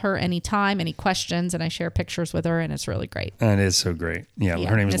call her anytime, any questions, and I share pictures with her, and it's really great. That is so great. Yeah, Yeah,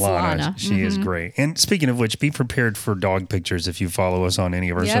 her name is it's Lana. Lana. She is great. And speaking of which, be prepared for dog pictures if you follow us on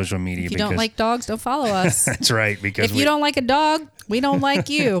any of our Yep. social media. If you don't like dogs, don't follow us. That's right. Because If you don't like a dog, we don't like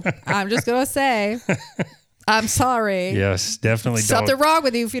you. I'm just going to say, I'm sorry. Yes, definitely. Something wrong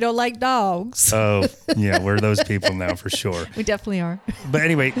with you if you don't like dogs. Oh, yeah, we're those people now for sure. We definitely are. But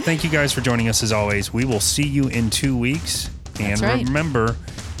anyway, thank you guys for joining us as always. We will see you in 2 weeks. And That's right. remember,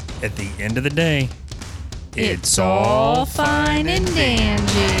 at the end of the day, It's all fine and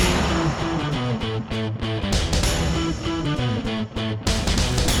dandy.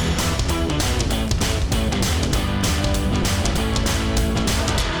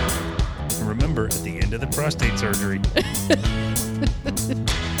 Remember, at the end of the prostate surgery.